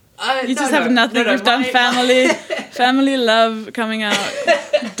 You just have nothing. You've done family, love, coming out.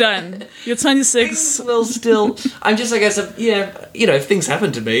 Done. You're 26. Well, still, I'm just, I guess, you know, if things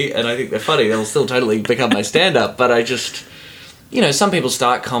happen to me and I think they're funny, they'll still totally become my stand-up. But I just, you know, some people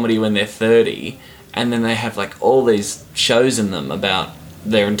start comedy when they're 30, and then they have like all these shows in them about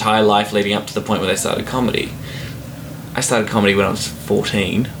their entire life leading up to the point where they started comedy. I started comedy when I was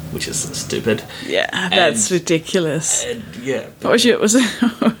 14, which is stupid. Yeah, that's ridiculous. Yeah. What was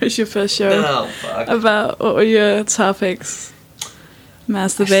your first show? Oh, fuck. About? What were your topics?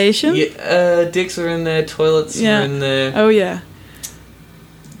 Masturbation? Yeah, dicks are in there, toilets are in there. Oh, yeah.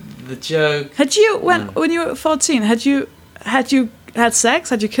 The joke. Had you, when you were 14, had you had sex?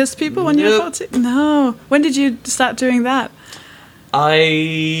 Had you kissed people when you were 14? No. When did you start doing that?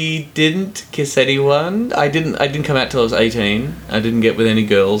 I didn't kiss anyone. I didn't come out till I was 18. I didn't get with any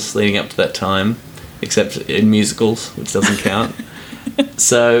girls leading up to that time, except in musicals, which doesn't count.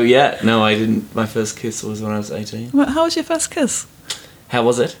 So yeah, no, I didn't. My first kiss was when I was 18. How was your first kiss? How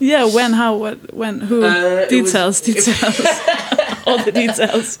was it? Yeah, when, how, what, when, who? Details. All the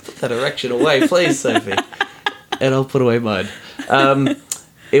details. Put that erection away, please, Sophie. And I'll put away mine.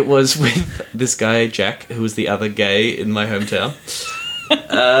 It was with this guy, Jack, who was the other gay in my hometown.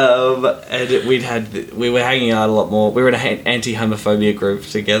 And we were hanging out a lot more. We were in an anti-homophobia group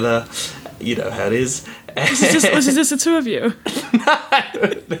together. You know how it is. Was it just the two of you?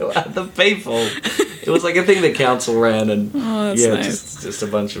 No, other people. It was like a thing that council ran, and that's nice. just a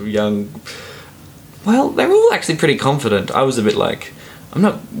bunch of young. Well, they were all actually pretty confident. I was a bit like, I'm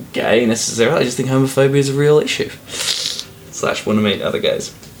not gay necessarily. I just think homophobia is a real issue. / want to meet other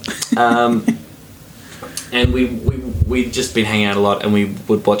gays. And we'd just been hanging out a lot, and we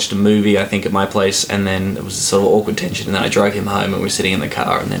would watch the movie, I think, at my place, and then there was a sort of awkward tension, and then I drove him home, and we were sitting in the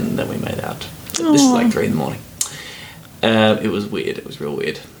car, and then we made out. Aww. This is like 3 a.m. It was weird. It was real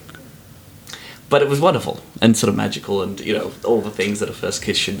weird. But it was wonderful, and sort of magical, and, you know, all the things that a first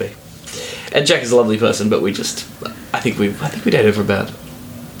kiss should be. And Jack is a lovely person, but I think we dated for about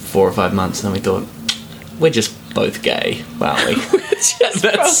 4 or 5 months, and then we thought, we're just both gay, aren't we? We're just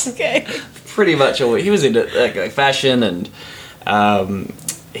both gay. Pretty much all. He was into like fashion, and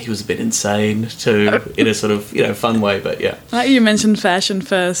he was a bit insane too, in a sort of, you know, fun way. But yeah, like you mentioned fashion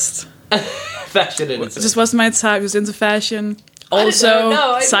first. Fashion and it just wasn't my type. He was into fashion.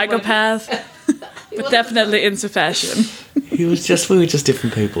 Also, psychopath, but definitely into fashion. We were just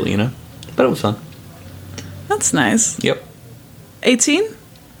different people, you know. But it was fun. That's nice. Yep. 18?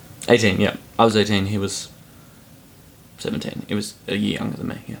 18, yeah. I was 18, he was 17. He was a year younger than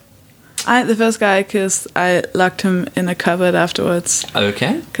me, yeah. The first guy I kissed, I locked him in a cupboard afterwards.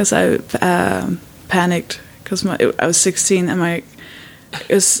 Okay. Because I panicked. Because I was 16 and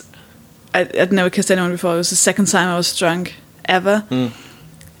I'd never kissed anyone before. It was the second time I was drunk ever. Mm.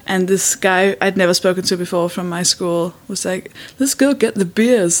 And this guy I'd never spoken to before from my school was like, let's go get the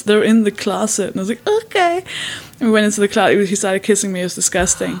beers. They're in the closet. And I was like, okay. And we went into the closet. He started kissing me. It was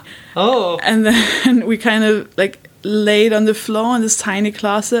disgusting. Oh. And then we kind of like laid on the floor in this tiny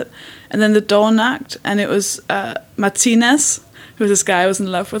closet. And then the door knocked. And it was Martinez, who was this guy I was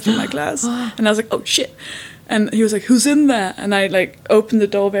in love with in my class. And I was like, oh, shit. And he was like, who's in there? And I like opened the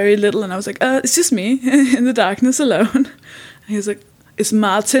door very little. And I was like, it's just me in the darkness alone. And he was like, is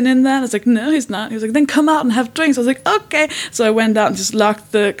Martin in there? And I was like, no, he's not. He was like, then come out and have drinks. I was like, okay. So I went out and just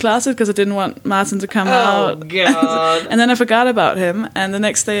locked the closet because I didn't want Martin to come out. Oh, God. And then I forgot about him. And the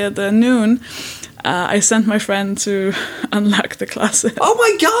next day at the noon, I sent my friend to unlock the closet. Oh,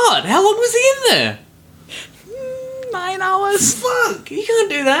 my God. How long was he in there? 9 hours. Fuck. You can't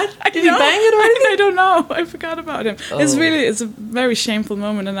do that. Did he know. bang it or anything? I don't know. I forgot about him. Oh. It's a very shameful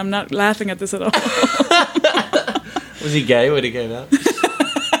moment, and I'm not laughing at this at all. Was he gay when he came out?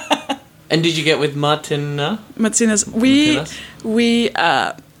 And did you get with Martinez?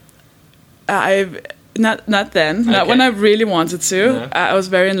 I not then. Okay. Not when I really wanted to. No. I was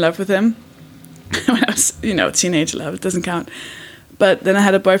very in love with him. When I was, teenage love, it doesn't count. But then I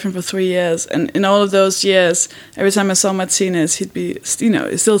had a boyfriend for 3 years, and in all of those years, every time I saw Martinez, he'd be,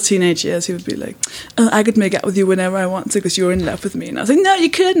 still teenage years, he would be like, oh, I could make out with you whenever I want to because you're in love with me. And I was like, no, you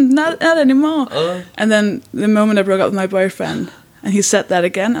couldn't, not anymore. And then the moment I broke up with my boyfriend, and he said that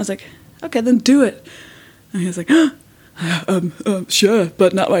again, I was like, okay, then do it. And he was like, sure,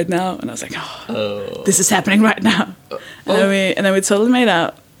 but not right now. And I was like, this is happening right now. And then we totally made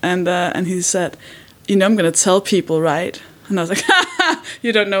out, and he said, I'm going to tell people, right? And I was like,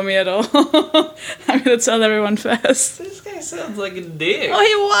 you don't know me at all. I'm going to tell everyone first. This guy sounds like a dick. Oh,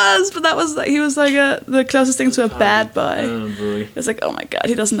 he was, but he was like the closest thing to a bad boy. Oh, boy. It's like, oh my god,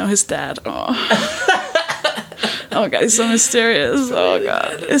 he doesn't know his dad. Oh, oh god, he's so mysterious. Oh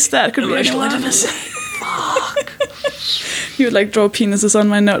god, his dad could be anyone. Fuck. He would like draw penises on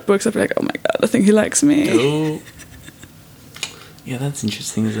my notebooks. I'd be like, oh my god, I think he likes me. Oh. Yeah, that's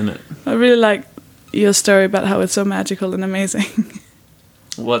interesting, isn't it? I really like your story about how it's so magical and amazing.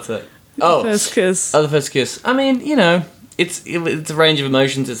 What's that? Oh, First kiss. Oh, the first kiss. I mean, you know, it's a range of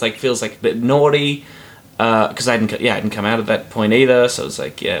emotions. It's like feels like a bit naughty because I hadn't come out at that point either. So it was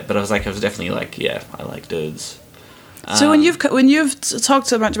like, yeah, but I was definitely like, yeah, I like dudes. So when you've talked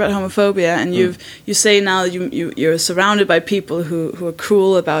so much about homophobia and you say now you're surrounded by people who are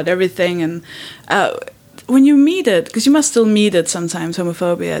cruel about everything, and when you meet it, because you must still meet it sometimes,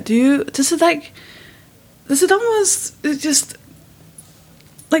 homophobia. Does it almost just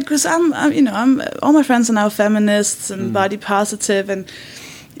like, because I'm all my friends are now feminists and body positive, and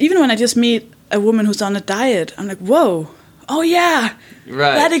even when I just meet a woman who's on a diet, I'm like, whoa, oh yeah,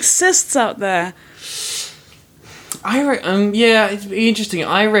 right, that exists out there. Yeah, it'd be interesting.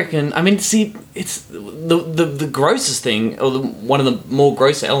 I reckon. I mean, see, it's the grossest thing, or one of the more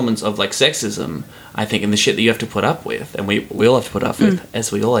gross elements of like sexism, I think, and the shit that you have to put up with, and we all have to put up with,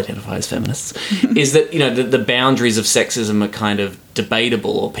 as we all identify as feminists, is that, you know, the boundaries of sexism are kind of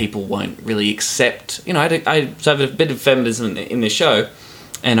debatable, or people won't really accept. You know, so I have a bit of feminism in this show,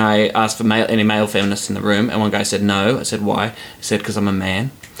 and I asked for any male feminists in the room, and one guy said no. I said, why? He said, because I'm a man.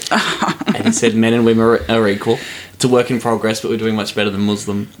 And he said men and women are equal. It's a work in progress, but we're doing much better than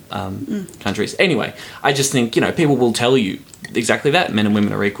Muslim countries. Anyway, I just think, you know, people will tell you exactly that. Men and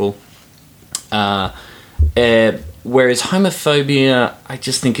women are equal. Whereas homophobia, I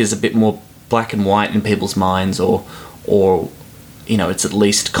just think, is a bit more black and white in people's minds, or you know, it's at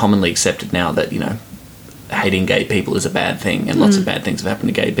least commonly accepted now that, you know, hating gay people is a bad thing, and lots of bad things have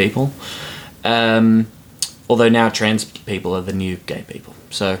happened to gay people. Although now trans people are the new gay people.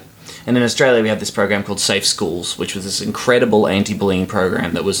 So, and in Australia we have this program called Safe Schools, which was this incredible anti-bullying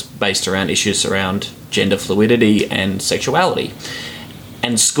program that was based around issues around gender fluidity and sexuality.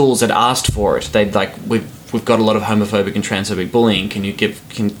 And schools had asked for it. They'd like, we've got a lot of homophobic and transphobic bullying.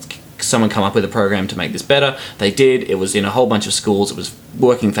 Can someone come up with a program to make this better? They did. It was in a whole bunch of schools. It was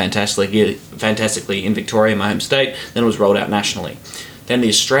working fantastically in Victoria, my home state. Then it was rolled out nationally. Then the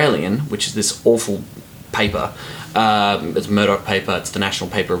Australian, which is this awful paper, it's a Murdoch paper, it's the national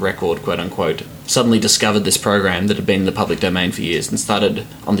paper of record, quote unquote, suddenly discovered this program that had been in the public domain for years and started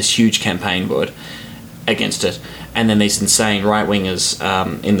on this huge campaign board against it. And then these insane right-wingers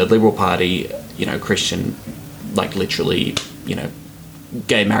in the Liberal Party, you know, Christian, like literally, you know,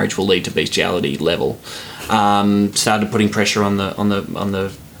 gay marriage will lead to bestiality level, started putting pressure on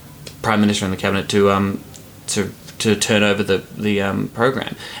the Prime Minister and the Cabinet to turn over the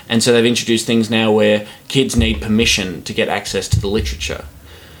program. And so they've introduced things now where kids need permission to get access to the literature.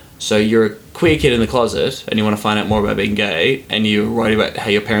 So you're a queer kid in the closet and you want to find out more about being gay, and you're worried about how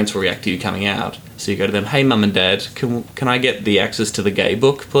your parents will react to you coming out. So you go to them, hey mum and dad, can I get the access to the gay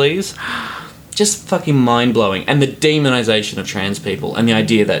book, please? Just fucking mind-blowing. And the demonisation of trans people, and the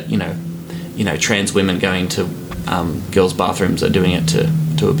idea that, you know, trans women going to girls' bathrooms are doing it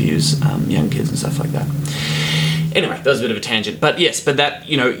to abuse young kids and stuff like that. Anyway, that was a bit of a tangent. But yes, but that,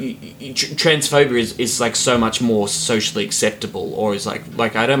 you know, transphobia is like so much more socially acceptable, or is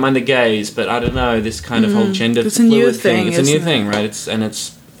like I don't mind the gays, but I don't know, this kind of whole gender it's a new fluid thing. It's a new thing, right?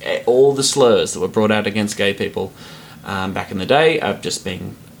 It's all the slurs that were brought out against gay people back in the day are just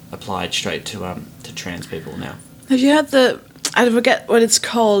being applied straight to trans people now. Have you had I forget what it's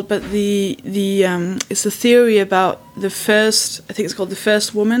called, but the it's a theory about the first, I think it's called the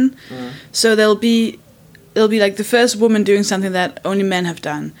first woman. So there'll be like the first woman doing something that only men have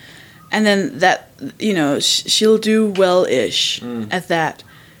done, and then that, you know, she'll do well-ish at that,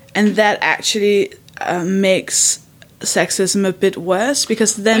 and that actually makes sexism a bit worse,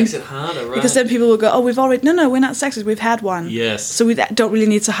 because then makes it harder, right? Because then people will go, oh, we're not sexist, we've had one. Yes. So we don't really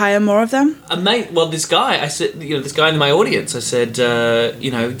need to hire more of them. Mate, well, this guy in my audience, I said, you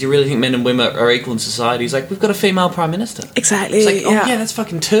know, do you really think men and women are equal in society? He's like, we've got a female prime minister. Exactly. It's like, oh yeah, that's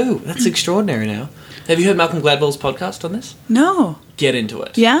fucking two. That's extraordinary now. Have you heard Malcolm Gladwell's podcast on this? No. Get into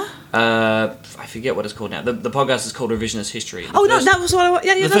it. Yeah? I forget what it's called now. The podcast is called Revisionist History. No, that was what I was...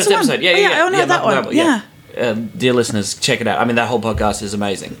 Yeah, the that's first the one. episode. Yeah, I know that one. Gladwell, yeah. Dear listeners, check it out. I mean, that whole podcast is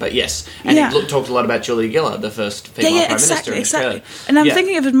amazing. But yes, and he talked a lot about Julia Gillard, the first female prime minister in Australia. And I'm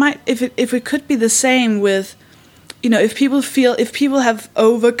thinking if it could be the same with if people have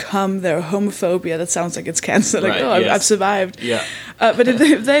overcome their homophobia, that sounds like it's cancer. Like, Right, yes. I've survived. Yeah. But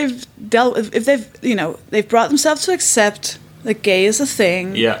if they've brought themselves to accept that gay is a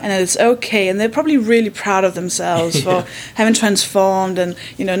thing, Yeah. and that it's okay, and they're probably really proud of themselves for having transformed, and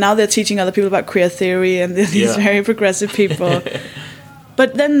now they're teaching other people about queer theory, and they're these very progressive people.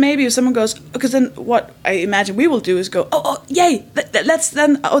 But then maybe if someone goes, because then what I imagine we will do is go, oh yay, let's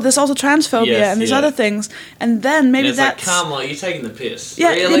then, there's also transphobia and these other things, and then maybe And it's that's... like, come on, you're taking the piss.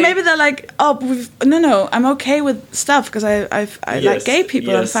 Yeah, Really? maybe they're like, no, I'm okay with stuff because I like gay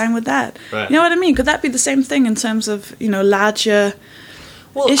people. I'm fine with that. Right. You know what I mean? Could that be the same thing in terms of larger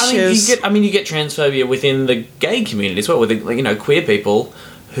issues? You get transphobia within the gay community as well, with queer people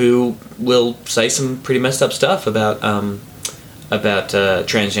who will say some pretty messed up stuff about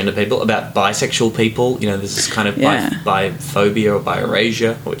transgender people, about bisexual people. There's this kind of biphobia or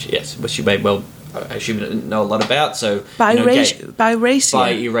bi-erasure, which you may well, I assume, know a lot about. So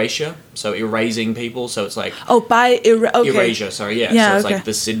bi-erasure, so erasing people. So it's like erasure. Sorry, yeah. So it's like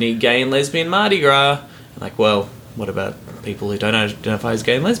the Sydney Gay and Lesbian Mardi Gras. Like, well, what about people who don't identify as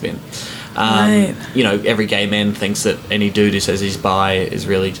gay and lesbian? Right. Every gay man thinks that any dude who says he's bi is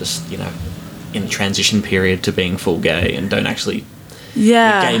really just in the transition period to being full gay, and don't actually...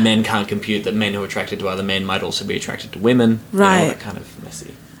 Yeah. Gay men can't compute that men who are attracted to other men might also be attracted to women. Right. All that kind of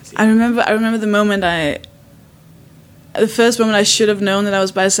messy. I remember the moment the first moment I should have known that I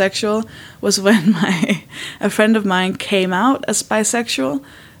was bisexual was when a friend of mine came out as bisexual.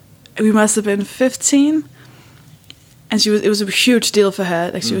 We must have been 15. And it was a huge deal for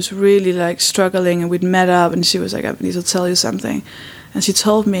her. Like, she was really like struggling, and we'd met up, and she was like, I need to tell you something. And she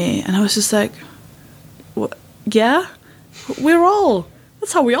told me, and I was just like, what? Yeah?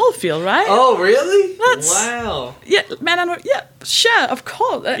 That's how we all feel, right? Oh, really? Wow. Yeah, man, sure, of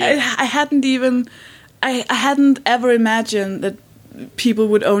course. Yeah. I hadn't ever imagined that people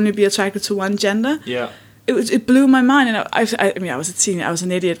would only be attracted to one gender. Yeah. It blew my mind, and I was a teen, I was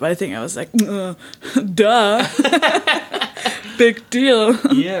an idiot, but I think I was like, duh. Big deal.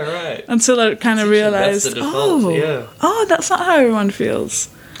 Yeah, right. Until I kind of realized, that's the default, that's not how everyone feels.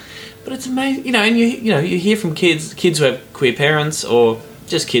 But it's amazing, and you hear from kids who have queer parents, or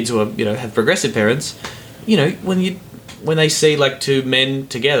just kids who are, have progressive parents. When they see like two men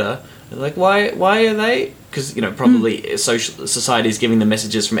together, they're like, why are they? Because probably society is giving them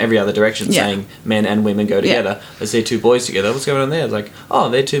messages from every other direction saying men and women go together. They see two boys together. What's going on there? It's like, oh,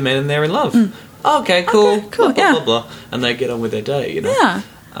 they're two men and they're in love. Okay, cool. Blah, blah, blah, blah. And they get on with their day. Yeah.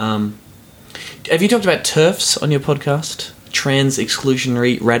 Have you talked about TERFs on your podcast? Trans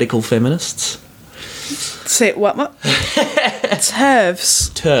exclusionary radical feminists. Say what? TERFs.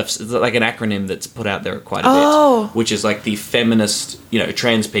 TERFs is like an acronym that's put out there quite a bit, which is like the feminist.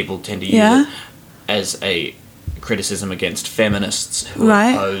 Trans people tend to use it as a criticism against feminists who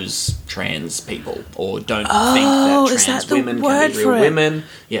oppose trans people or don't think that trans women can be real women.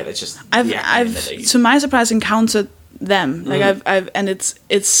 Yeah, that's just I've to my surprise encountered them. Like and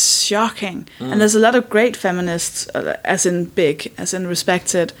it's shocking. And there's a lot of great feminists, as in big, as in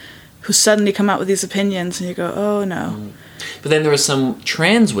respected, who suddenly come out with these opinions, and you go, oh no. But then there are some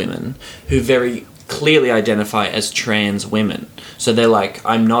trans women who very clearly identify as trans women. So they're like,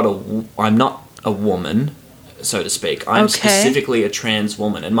 I'm not a woman, so to speak. I'm specifically a trans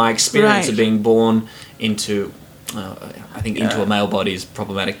woman, and my experience of being born into into a male body is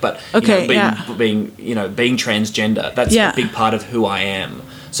problematic, but being transgender, that's a big part of who I am.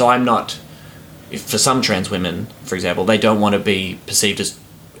 So I'm not. For some trans women, for example, they don't want to be perceived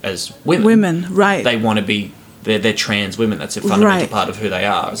as women. Women, right? They want to be. They're trans women. That's a fundamental part of who they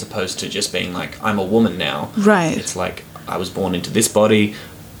are, as opposed to just being like, I'm a woman now. Right. It's like, I was born into this body,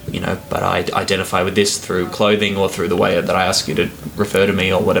 but I identify with this through clothing or through the way that I ask you to refer to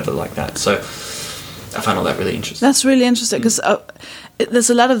me or whatever like that. So I find all that really interesting. That's really interesting, because there's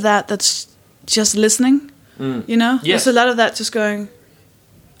a lot of that's just listening, Yes. There's a lot of that just going,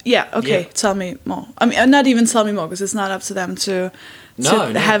 tell me more. I mean, not even tell me more, because it's not up to them to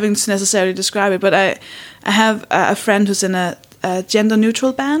having to necessarily describe it. But I have a friend who's in a gender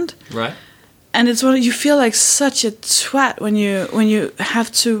neutral band, right? And it's you feel like such a twat when you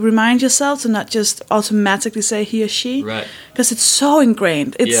have to remind yourself to not just automatically say he or she, right? Because it's so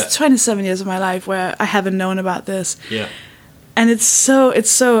ingrained. It's 27 years of my life where I haven't known about this. Yeah. And it's so.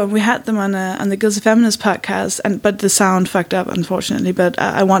 And we had them on the Guilty Feminist podcast, but the sound fucked up, unfortunately. But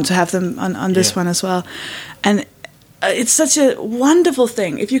I want to have them on this one as well, and. It's such a wonderful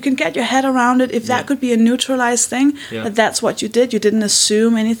thing. If you can get your head around it, if that could be a neutralized thing, that's what you did. You didn't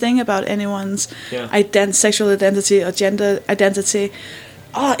assume anything about anyone's sexual identity or gender identity.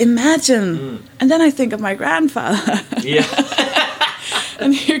 imagine. And then I think of my grandfather. Yeah.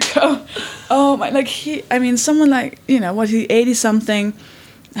 And you go, oh my, like someone like, 80 something.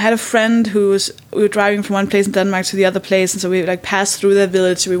 I had a friend we were driving from one place in Denmark to the other place, and so we like passed through their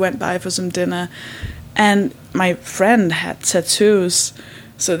village. We went by for some dinner, and my friend had tattoos,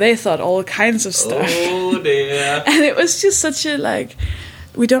 so they thought all kinds of stuff. Oh dear. And it was just such a like,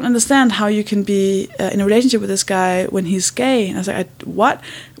 we don't understand how you can be in a relationship with this guy when he's gay. And I was like, what?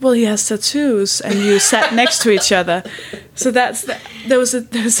 Well, he has tattoos, and you sat next to each other. So there was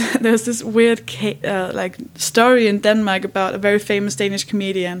this weird like story in Denmark about a very famous Danish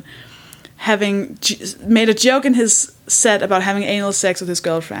comedian having made a joke in his set about having anal sex with his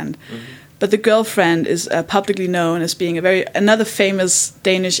girlfriend. Mm-hmm. But the girlfriend is publicly known as being another famous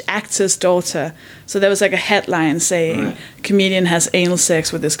Danish actor's daughter. So there was like a headline saying, comedian has anal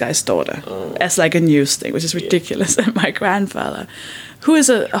sex with this guy's daughter, as like a news thing, which is ridiculous. And my grandfather, who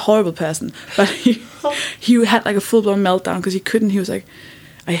is a horrible person, but he had like a full-blown meltdown because he couldn't, he was like,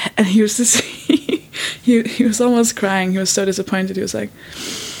 and he was just, he was almost crying. He was so disappointed. He was like,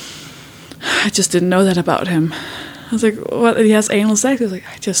 I just didn't know that about him. I was like, what, he has anal sex? He was like,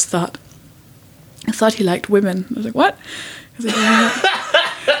 I thought he liked women. I was like, what? He was like,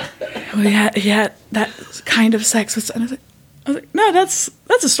 well, he had that kind of sex with. And I was like, no, that's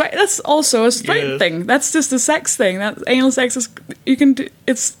also a straight thing. That's just a sex thing. That anal sex is, you can do.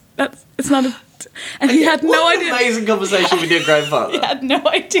 It's not a. And he had no idea. Amazing conversation with your grandfather. He had no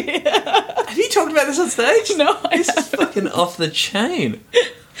idea. Have you talked about this on stage? No, this is fucking off the chain.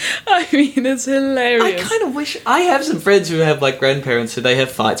 I mean, it's hilarious. I kind of wish... I have some friends who have, like, grandparents who they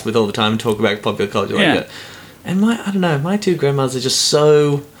have fights with all the time and talk about popular culture like that. And my two grandmothers are just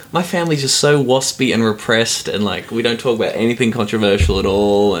so... My family's just so waspy and repressed, and, like, we don't talk about anything controversial at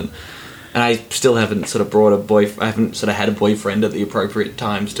all, and I still haven't sort of I haven't sort of had a boyfriend at the appropriate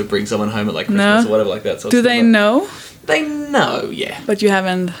times to bring someone home at, like, Christmas or whatever like that. So do they know? They know, yeah. But you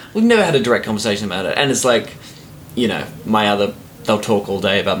haven't... We've never had a direct conversation about it. And it's like, they'll talk all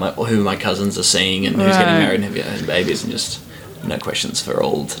day about who my cousins are seeing and who's getting married and having babies, and just no questions for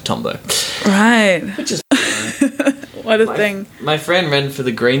old Tombo. Right. Which is what a thing. My friend ran for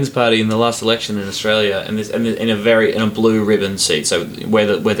the Greens Party in the last election in Australia, and in a blue ribbon seat, so where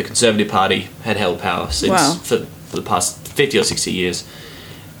the Conservative Party had held power since for the past 50 or 60 years.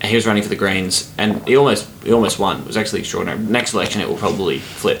 And he was running for the Greens, and he almost won. It was actually extraordinary. Next election, it will probably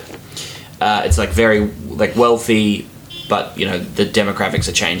flip. It's like very like wealthy. But, the demographics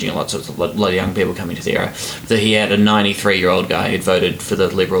are changing a lot, so it's a lot of young people coming to the era. So he had a 93-year-old guy who'd voted for the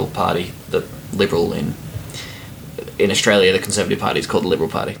Liberal Party, the Liberal in Australia, the Conservative Party is called the Liberal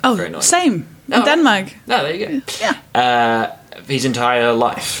Party. Oh, same. In Denmark. No, there you go. Yeah. His entire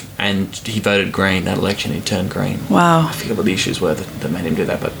life, and he voted Green that election, he turned Green. Wow. I forget what the issues were that made him do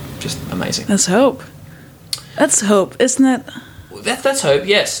that, but just amazing. That's hope. That's hope, isn't it? That's hope,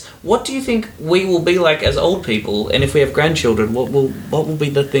 yes. What do you think we will be like as old people, and if we have grandchildren, what will be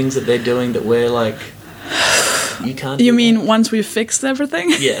the things that they're doing that we're like, you can't do? You mean once we've fixed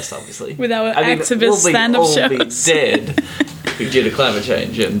everything? Yes, obviously. With our activist stand-up shows. We'll be dead due to climate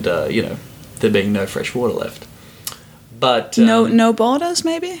change and, there being no fresh water left. But... no borders,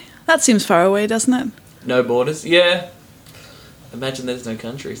 maybe? That seems far away, doesn't it? No borders? Yeah. Imagine there's no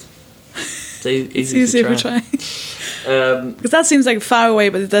countries. It's easy to try. Because that seems like far away,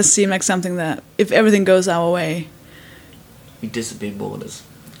 but it does seem like something that, if everything goes our way... We disappear borders.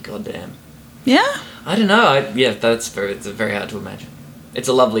 God damn. Yeah? I don't know. It's very hard to imagine. It's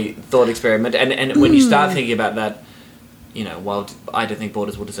a lovely thought experiment, and when you start thinking about that, while I don't think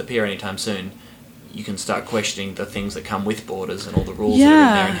borders will disappear anytime soon, you can start questioning the things that come with borders and all the rules that are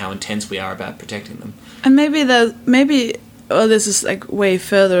in there and how intense we are about protecting them. And maybe this is like way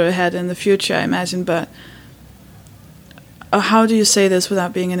further ahead in the future, I imagine, but how do you say this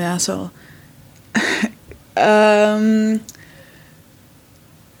without being an asshole? I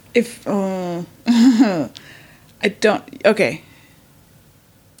don't... Okay.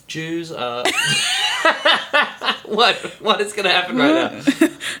 Jews are... What is going to happen right now?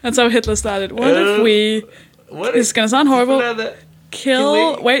 That's how Hitler started. What if we... This is going to sound horrible.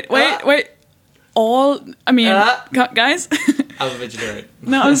 Kill... Wait. All... I mean, guys... I'm a vegetarian.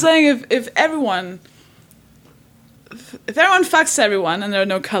 No, I'm saying if everyone fucks everyone and there are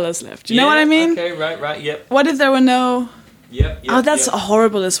no colors left. Do you know what I mean? Okay, right, yep. What if there were no... Yep. That's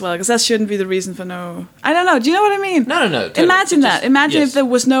horrible as well, because that shouldn't be the reason for no... I don't know. Do you know what I mean? No. Totally. Imagine that. Imagine if there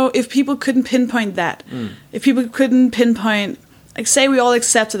was no... If people couldn't pinpoint that. If people couldn't pinpoint... Like, say we all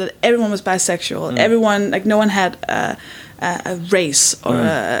accepted that everyone was bisexual. Everyone... Like, no one had a race or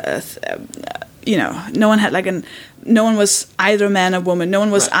no one had no one was either man or woman. No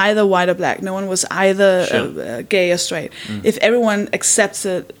one was either white or black. No one was either gay or straight. If everyone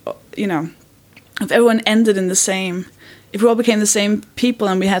accepted, if everyone ended in the same, if we all became the same people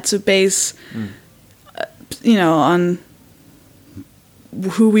and we had to base, on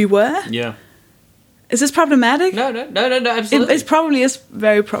who we were. Yeah. Is this problematic? No, absolutely. It probably is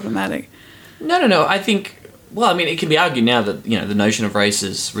very problematic. No. I think, it can be argued now that, the notion of race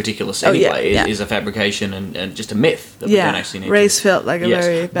is ridiculous anyway. Is a fabrication and just a myth that we don't actually need race felt like a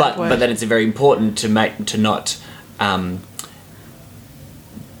very bad word. But then it's very important to not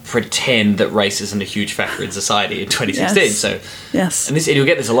pretend that race isn't a huge factor in society in 2016. Yes. So, yes. And you'll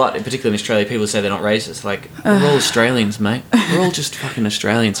get this a lot, particularly in Australia. People say they're not racist. Like, we're all Australians, mate. We're all just fucking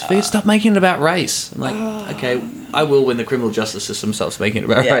Australians. Stop making it about race. I'm like, okay, I will when the criminal justice system stops making it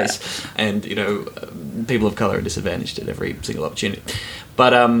about race. And, people of colour are disadvantaged at every single opportunity.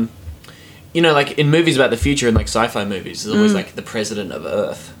 But, like in movies about the future and like sci-fi movies, there's always like the president of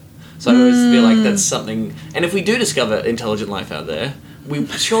Earth. So I always feel like that's something. And if we do discover intelligent life out there, we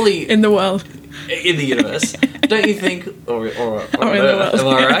surely in the world, in the universe, don't you think? Or in the world. Am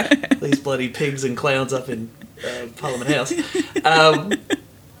I right? These bloody pigs and clowns up in Parliament House.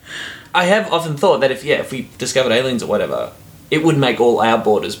 I have often thought that if we discovered aliens or whatever, it would make all our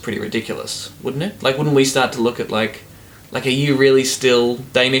borders pretty ridiculous, wouldn't it? Like, wouldn't we start to look at like, are you really still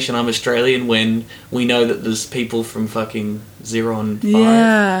Danish and I'm Australian when we know that there's people from fucking 0 and 5?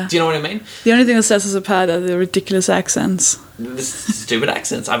 Yeah. Do you know what I mean? The only thing that sets us apart are the ridiculous accents. The stupid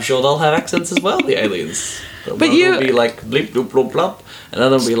accents. I'm sure they'll have accents as well, the aliens. But One will be like bleep, bloop, bloop, blop.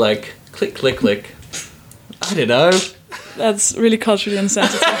 Another will be like click, click, click. I don't know. That's really culturally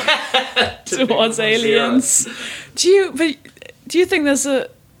insensitive towards aliens. Do you think there's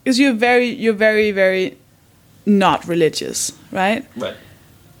because you're very, very not religious, right? Right.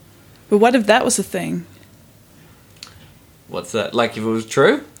 But what if that was a thing? What's that? Like if it was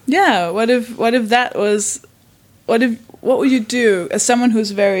true? Yeah. What if that was? What would you do as someone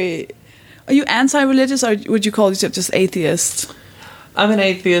who's very? Are you anti-religious, or would you call yourself just atheist? I'm an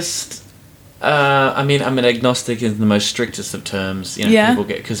atheist. I'm an agnostic in the most strictest of terms. People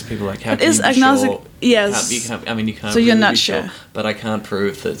get because people are like, how can you be agnostic? Sure? Yes. You can't. So you're really not be sure. But I can't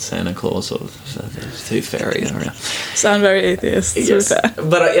prove that Santa Claus or the Tooth Fairy. Sound very atheist. Yes.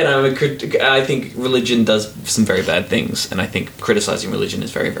 But I think religion does some very bad things, and I think criticizing religion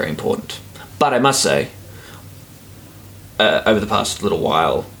is very, very important. But I must say, over the past little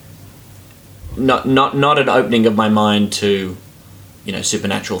while, not an opening of my mind to,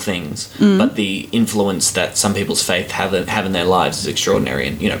 supernatural things, but the influence that some people's faith have in their lives is extraordinary.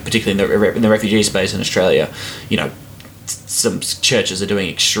 And, particularly in the refugee space in Australia, some churches are doing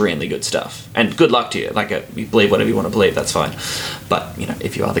extremely good stuff. And good luck to you. Like, you believe whatever you want to believe, that's fine. But,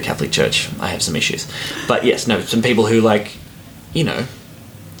 if you are the Catholic Church, I have some issues. But yes, some people who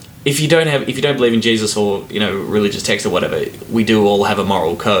if you don't believe in Jesus or, religious text or whatever, we do all have a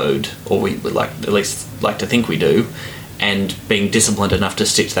moral code, or we would at least like to think we do. And being disciplined enough to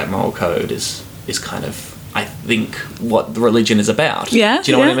stick to that moral code is kind of, I think, what the religion is about. Yeah. Do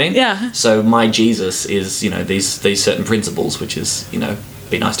you know what I mean? Yeah. So my Jesus is, these certain principles, which is,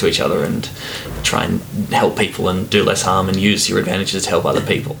 be nice to each other and try and help people and do less harm and use your advantages to help other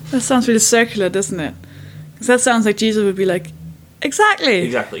people. That sounds really circular, doesn't it? Because that sounds like Jesus would be like, exactly,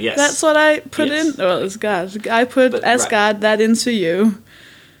 yes. That's what I put in. Well, it's God. I put God that into you.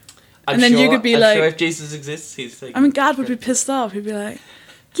 I'm and then sure, you could be I'm like, sure if Jesus exists, he's thinking. God would be pissed off. He'd be like,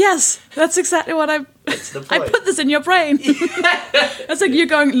 yes, that's exactly what I put this in your brain. That's like you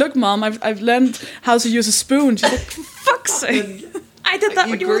going, look, Mom, I've learned how to use a spoon. She's like, for fuck's sake, I did that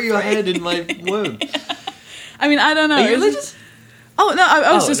when you were 3. You grew your head in my womb. I don't know. Are you religious? Oh no,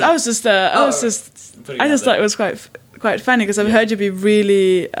 I just thought it was quite funny because I've heard you be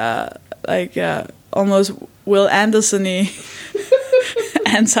really almost Will Anderson-y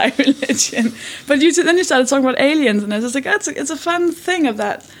anti-religion, but then you started talking about aliens, and I was like, it's a fun thing of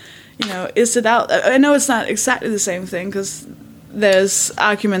that. Is it out? I know it's not exactly the same thing because there's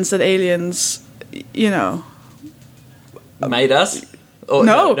arguments that aliens, made us. Oh,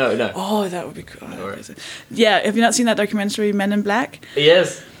 no. Oh, that would be cool. Right. Yeah, have you not seen that documentary Men in Black?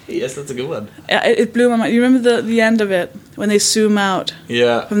 Yes, that's a good one. It blew my mind. You remember the end of it when they zoom out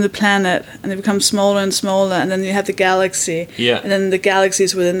from the planet and they become smaller and smaller, and then you have the galaxy. Yeah. And then the galaxy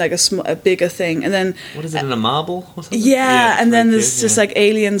is within like a bigger thing, and then what is it in a marble or something? Yeah, and then there's just like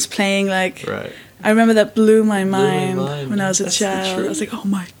aliens playing like. Right. I remember that blew my mind when I was a child. I was like, oh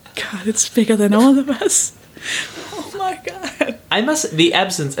my God, it's bigger than all of us. Oh my God. The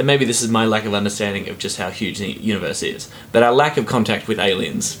absence, and maybe this is my lack of understanding of just how huge the universe is, but our lack of contact with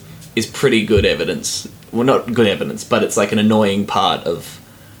aliens is pretty good evidence. Well, not good evidence, but it's like an annoying part of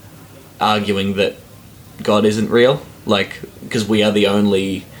arguing that God isn't real. Like, because we are the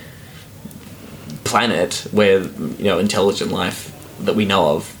only planet where, you know, intelligent life that we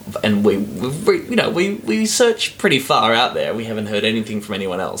know of, and we search pretty far out there. We haven't heard anything from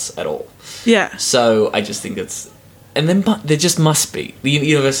anyone else at all. Yeah. So I just think it's, and then there just must be. The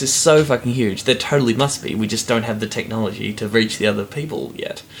universe is so fucking huge. There totally must be. We just don't have the technology to reach the other people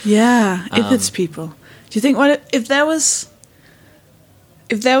yet. Yeah, if it's people. Do you think if there was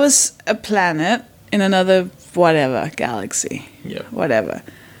a planet in another whatever galaxy, whatever,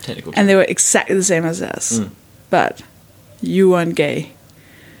 technical, and they were exactly the same as us, but you weren't gay,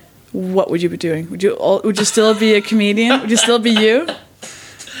 what would you be doing? Would you still be a comedian? Would you still be you?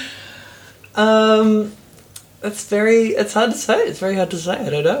 It's hard to say. It's very hard to say. I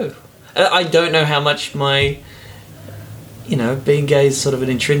don't know. I don't know how much my, you know, being gay is sort of an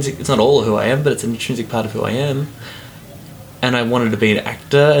intrinsic. It's not all of who I am, but it's an intrinsic part of who I am. And I wanted to be an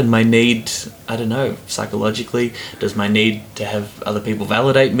actor, and my need, I don't know, psychologically, does my need to have other people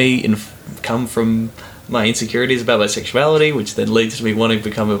validate me come from my insecurities about my sexuality, which then leads to me wanting to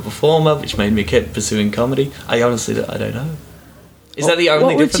become a performer, which made me keep pursuing comedy? I honestly, I don't know. Is that the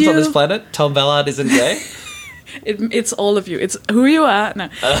only difference on this planet? Tom Ballard isn't gay? It's all of you. It's who you are. No.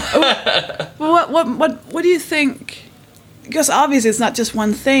 What do you think? Because obviously it's not just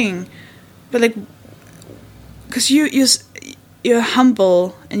one thing, but like, because you're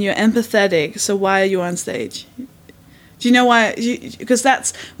humble and you're empathetic. So why are you on stage? Do you know why? Because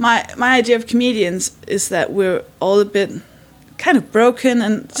that's my idea of comedians is that we're all a bit kind of broken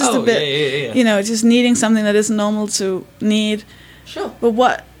and just a bit, you know, just needing something that isn't normal to need. Sure.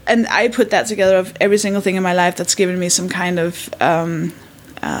 But and I put that together of every single thing in my life that's given me some kind of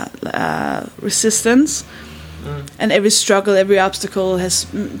resistance. And every struggle, every obstacle has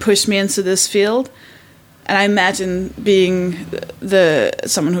pushed me into this field. And I imagine being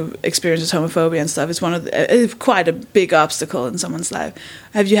someone who experiences homophobia and stuff is quite a big obstacle in someone's life.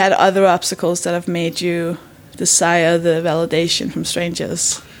 Have you had other obstacles that have made you desire the validation from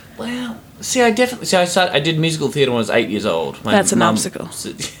strangers? Well, I did musical theatre when I was 8 years old. That's an obstacle.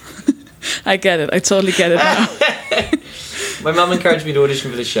 I get it. I totally get it now. My mum encouraged me to audition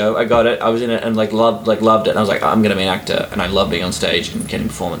for the show. I got it. I was in it and loved it. And I was like, I'm going to be an actor, and I love being on stage and getting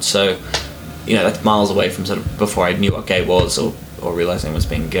performance. So, you know, that's miles away from sort of before I knew what gay was or realising I was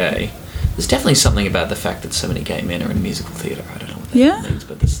being gay. There's definitely something about the fact that so many gay men are in musical theatre. I don't know what that means,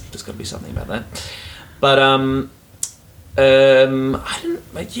 but there's got to be something about that. But I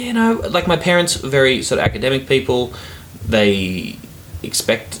didn't, you know, like my parents were very sort of academic people. They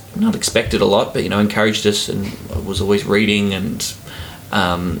not expected a lot, but, you know, encouraged us, and I was always reading, and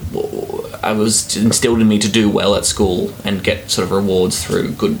I was instilled in me to do well at school and get sort of rewards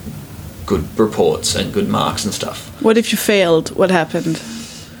through good reports and good marks and stuff. What if you failed? What happened?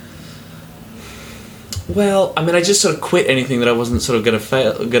 Well, I mean, I just sort of quit anything that I wasn't sort of going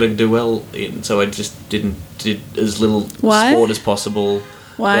to do well in. So I just did as little sport as possible.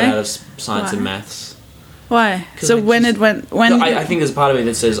 Why? Got out of science and maths. Why? So I think there's a part of me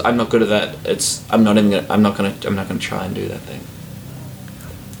that says I'm not good at that. I'm not going to try and do that thing.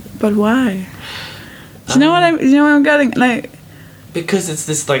 But why? Do you know what I'm getting? Like, because it's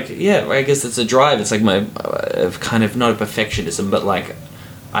this, like, I guess it's a drive. It's like my kind of, not a perfectionism, but like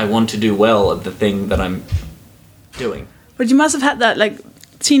I want to do well at the thing that I'm doing. But you must have had that, like,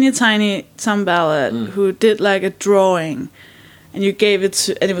 teeny tiny Tom Ballard who did like a drawing, and you gave it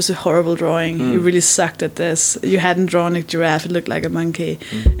to, and it was a horrible drawing. You really sucked at this. You hadn't drawn a giraffe; it looked like a monkey,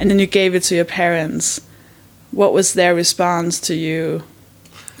 and then you gave it to your parents. What was their response to you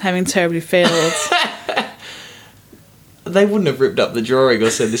having terribly failed? They wouldn't have ripped up the drawing or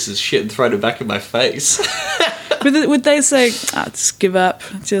said this is shit and thrown it back in my face. Would they say, just give up,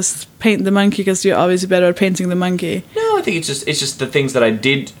 just paint the monkey because you're obviously better at painting the monkey? No, I think it's just the things that I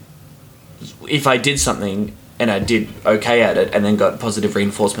did. If I did something and I did okay at it and then got positive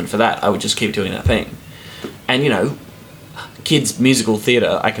reinforcement for that, I would just keep doing that thing. And, you know, kids' musical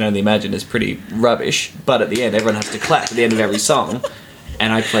theatre, I can only imagine, is pretty rubbish, but at the end everyone has to clap at the end of every song.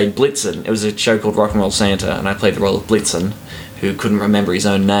 And I played Blitzen. It was a show called Rock and Roll Santa, and I played the role of Blitzen, who couldn't remember his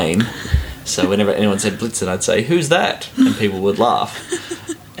own name. So whenever anyone said Blitzen, I'd say, "Who's that?" And people would laugh.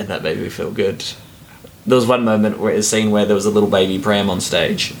 And that made me feel good. There was one moment where a scene where there was a little baby pram on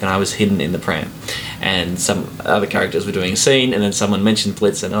stage, and I was hidden in the pram. And some other characters were doing a scene, and then someone mentioned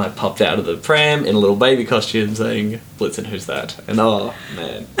Blitzen, and I popped out of the pram in a little baby costume saying, "Blitzen, who's that?" And oh,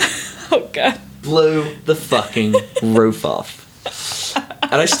 man. Oh, God. Blew the fucking roof off.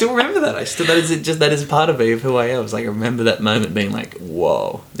 And I still remember that. That is part of me, of who I am. It was like, I remember that moment being like,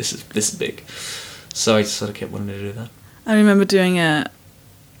 whoa, this is big. So I just sort of kept wanting to do that. I remember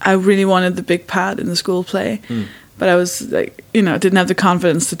I really wanted the big part in the school play, but I was like, didn't have the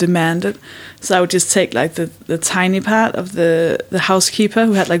confidence to demand it. So I would just take like the tiny part of the housekeeper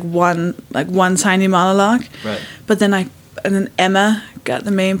who had like one tiny monologue. Right. But then Emma got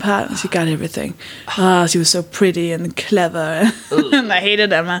the main part, and she got everything. She was so pretty and clever, and I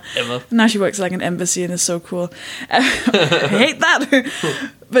hated Emma. Now she works like an embassy and is so cool. I hate that.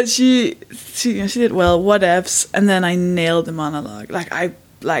 But she did well, whatevs, and then I nailed the monologue. I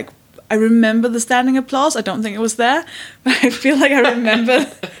remember the standing applause. I don't think it was there, but I feel like I remember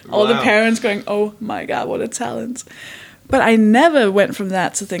all the parents going, "Oh my God, what a talent!" But I never went from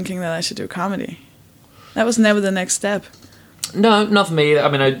that to thinking that I should do comedy. That was never the next step. No, not for me. I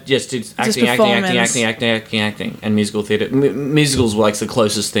mean, I just did acting, and musical theatre. Musicals were like the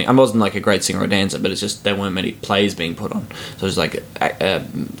closest thing. I wasn't like a great singer or dancer, but it's just there weren't many plays being put on. So it was like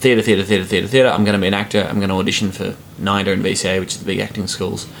theatre. I'm going to be an actor. I'm going to audition for NIDA and VCA, which is the big acting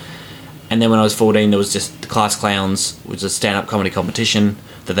schools. And then when I was 14, there was just the Class Clowns, which was a stand-up comedy competition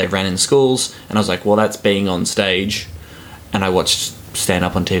that they ran in schools. And I was like, well, that's being on stage. And I watched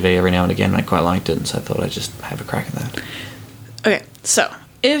stand-up on TV every now and again, and I quite liked it. And so I thought I'd just have a crack at that. Okay, so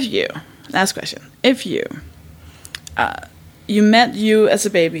last question. If you met you as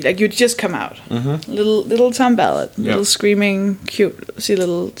a baby, like you'd just come out, little Tom Ballard, little screaming, cute, see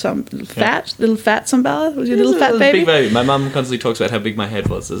little fat Tom Ballard, was your little fat baby? Big baby. My mum constantly talks about how big my head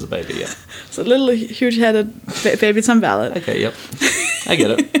was as a baby. Yeah, so little huge-headed baby Tom Ballard. Okay, yep, I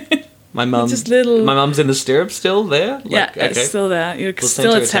get it. My mum, just little. My mum's in the stirrups still there. It's still there. You're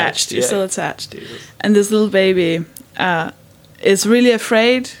still attached. You're still attached. Jesus. And this little baby is really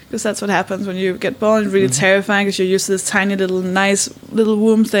afraid, because that's what happens when you get born. It's really terrifying, because you're used to this tiny little nice little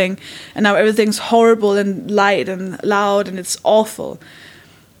womb thing, and now everything's horrible and light and loud, and it's awful.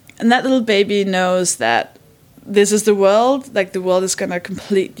 And that little baby knows that this is the world. Like, the world is gonna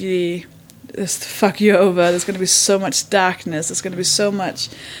completely just fuck you over. There's gonna be so much darkness. There's gonna be so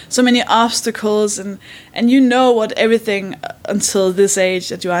many obstacles, and what everything until this age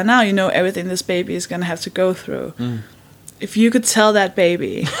that you are now, everything this baby is gonna have to go through. If you could tell that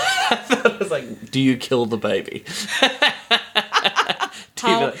baby... I was like, do you kill the baby?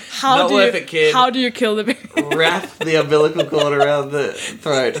 How do you kill the baby? Wrap the umbilical cord around the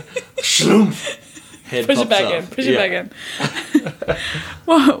throat. Head Push it back in. Push it back in.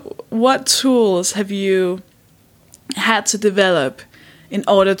 What tools have you had to develop in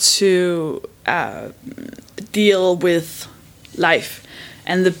order to deal with life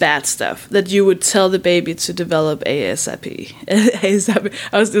and the bad stuff that you would tell the baby to develop ASAP?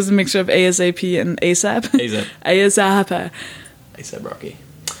 There's a mixture of ASAP and ASAP. ASAP Rocky.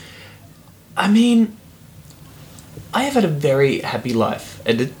 I mean, I have had a very happy life,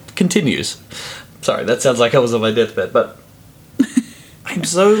 and it continues. Sorry, that sounds like I was on my deathbed, but I'm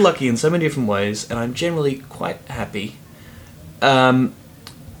so lucky in so many different ways, and I'm generally quite happy. But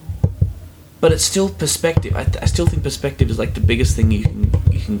it's still perspective. I still think perspective is like the biggest thing you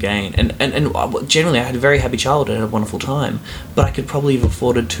can gain. And generally, I had a very happy childhood, I had a wonderful time. But I could probably have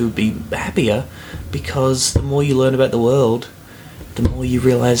afforded to be happier, because the more you learn about the world, the more you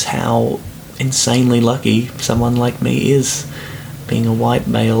realise how insanely lucky someone like me is, being a white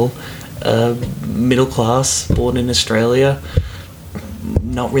male, middle class, born in Australia,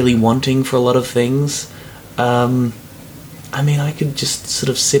 not really wanting for a lot of things. I mean, I could just sort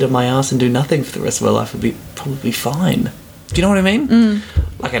of sit on my ass and do nothing for the rest of my life. Would be probably fine. Do you know what I mean?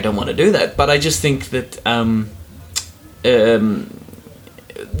 Like, I don't want to do that, but I just think that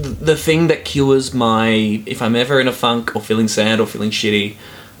the thing that cures if I'm ever in a funk or feeling sad or feeling shitty,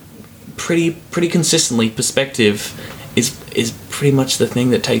 pretty consistently, perspective is pretty much the thing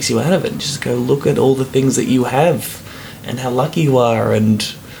that takes you out of it. Just go look at all the things that you have and how lucky you are,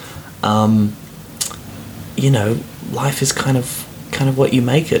 and life is kind of what you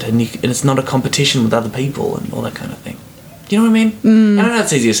make it, and it's not a competition with other people and all that kind of thing. Do you know what I mean? And I know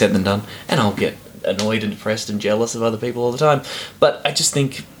it's easier said than done, and I'll get annoyed and depressed and jealous of other people all the time. But I just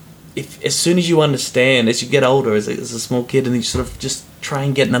think, if as soon as you understand, as you get older, as a small kid, and you sort of just try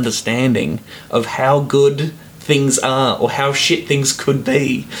and get an understanding of how good things are or how shit things could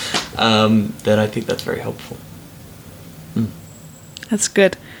be, then I think that's very helpful. That's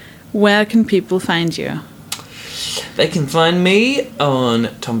good. Where can people find you? They can find me on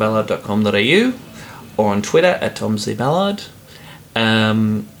tomballard.com.au or on Twitter at tomzballard.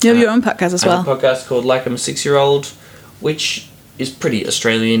 You have your own podcast as well. I have a podcast called Like I'm a 6-Year-Old, which is pretty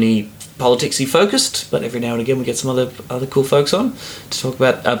Australian-y, politics-y focused, but every now and again we get some other cool folks on to talk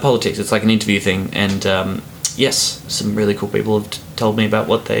about politics. It's like an interview thing, and yes, some really cool people have told me about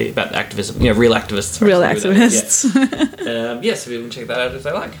about activism. Real activists. Real activists. Yes, so we can check that out if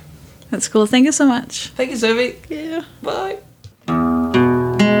they like. That's cool. Thank you so much. Thank you, Sophie. Yeah. Bye.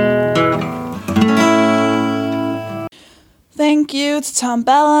 Thank you to Tom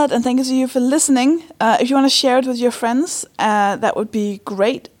Ballard, and thank you to you for listening. If you want to share it with your friends, that would be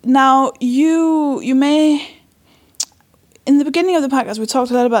great. Now, you may... In the beginning of the podcast, we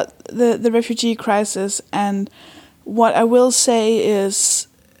talked a lot about the refugee crisis, and what I will say is,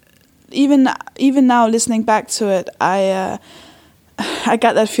 even now, listening back to it, I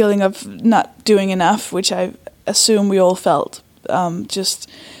got that feeling of not doing enough, which I assume we all felt.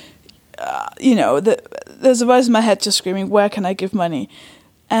 There's a voice in my head just screaming, where can I give money?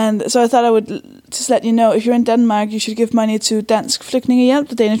 And so I thought I would just let you know, if you're in Denmark, you should give money to Dansk Flygtningehjælp,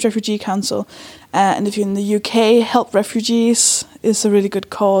 the Danish Refugee Council. And if you're in the UK, Help Refugees is a really good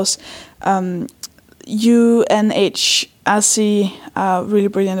cause. UNHRC are really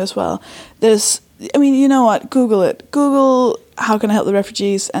brilliant as well. You know what? Google it. Google how can I help the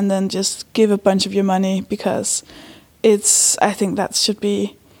refugees, and then just give a bunch of your money, because I think that should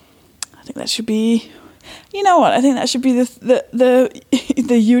be. You know what? I think that should be the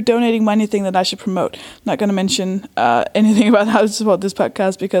you donating money thing that I should promote. I'm not going to mention anything about how to support this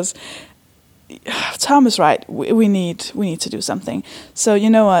podcast, because Tom is right. We need to do something. So you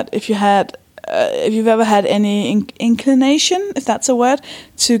know what? If you've ever had any inclination, if that's a word,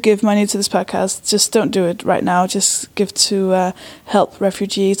 to give money to this podcast, just don't do it right now. Just give to Help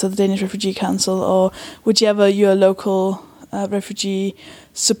Refugees or the Danish Refugee Council, or whichever your local refugee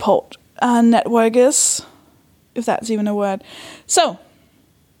support network is, if that's even a word. So,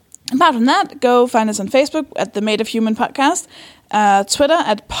 apart from that, go find us on Facebook at the Made of Human podcast, Twitter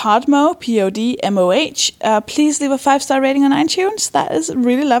at Podmo, Podmoh. Please leave a 5-star rating on iTunes. That is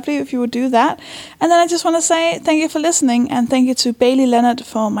really lovely if you would do that. And then I just want to say thank you for listening, and thank you to Bailey Leonard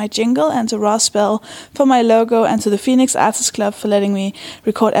for my jingle, and to Ross Bell for my logo, and to the Phoenix Artists Club for letting me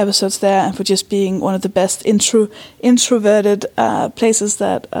record episodes there, and for just being one of the best introverted places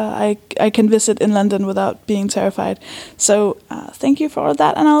that I can visit in London without being terrified. So thank you for all of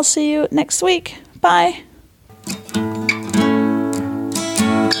that, and I'll see you next week. Bye.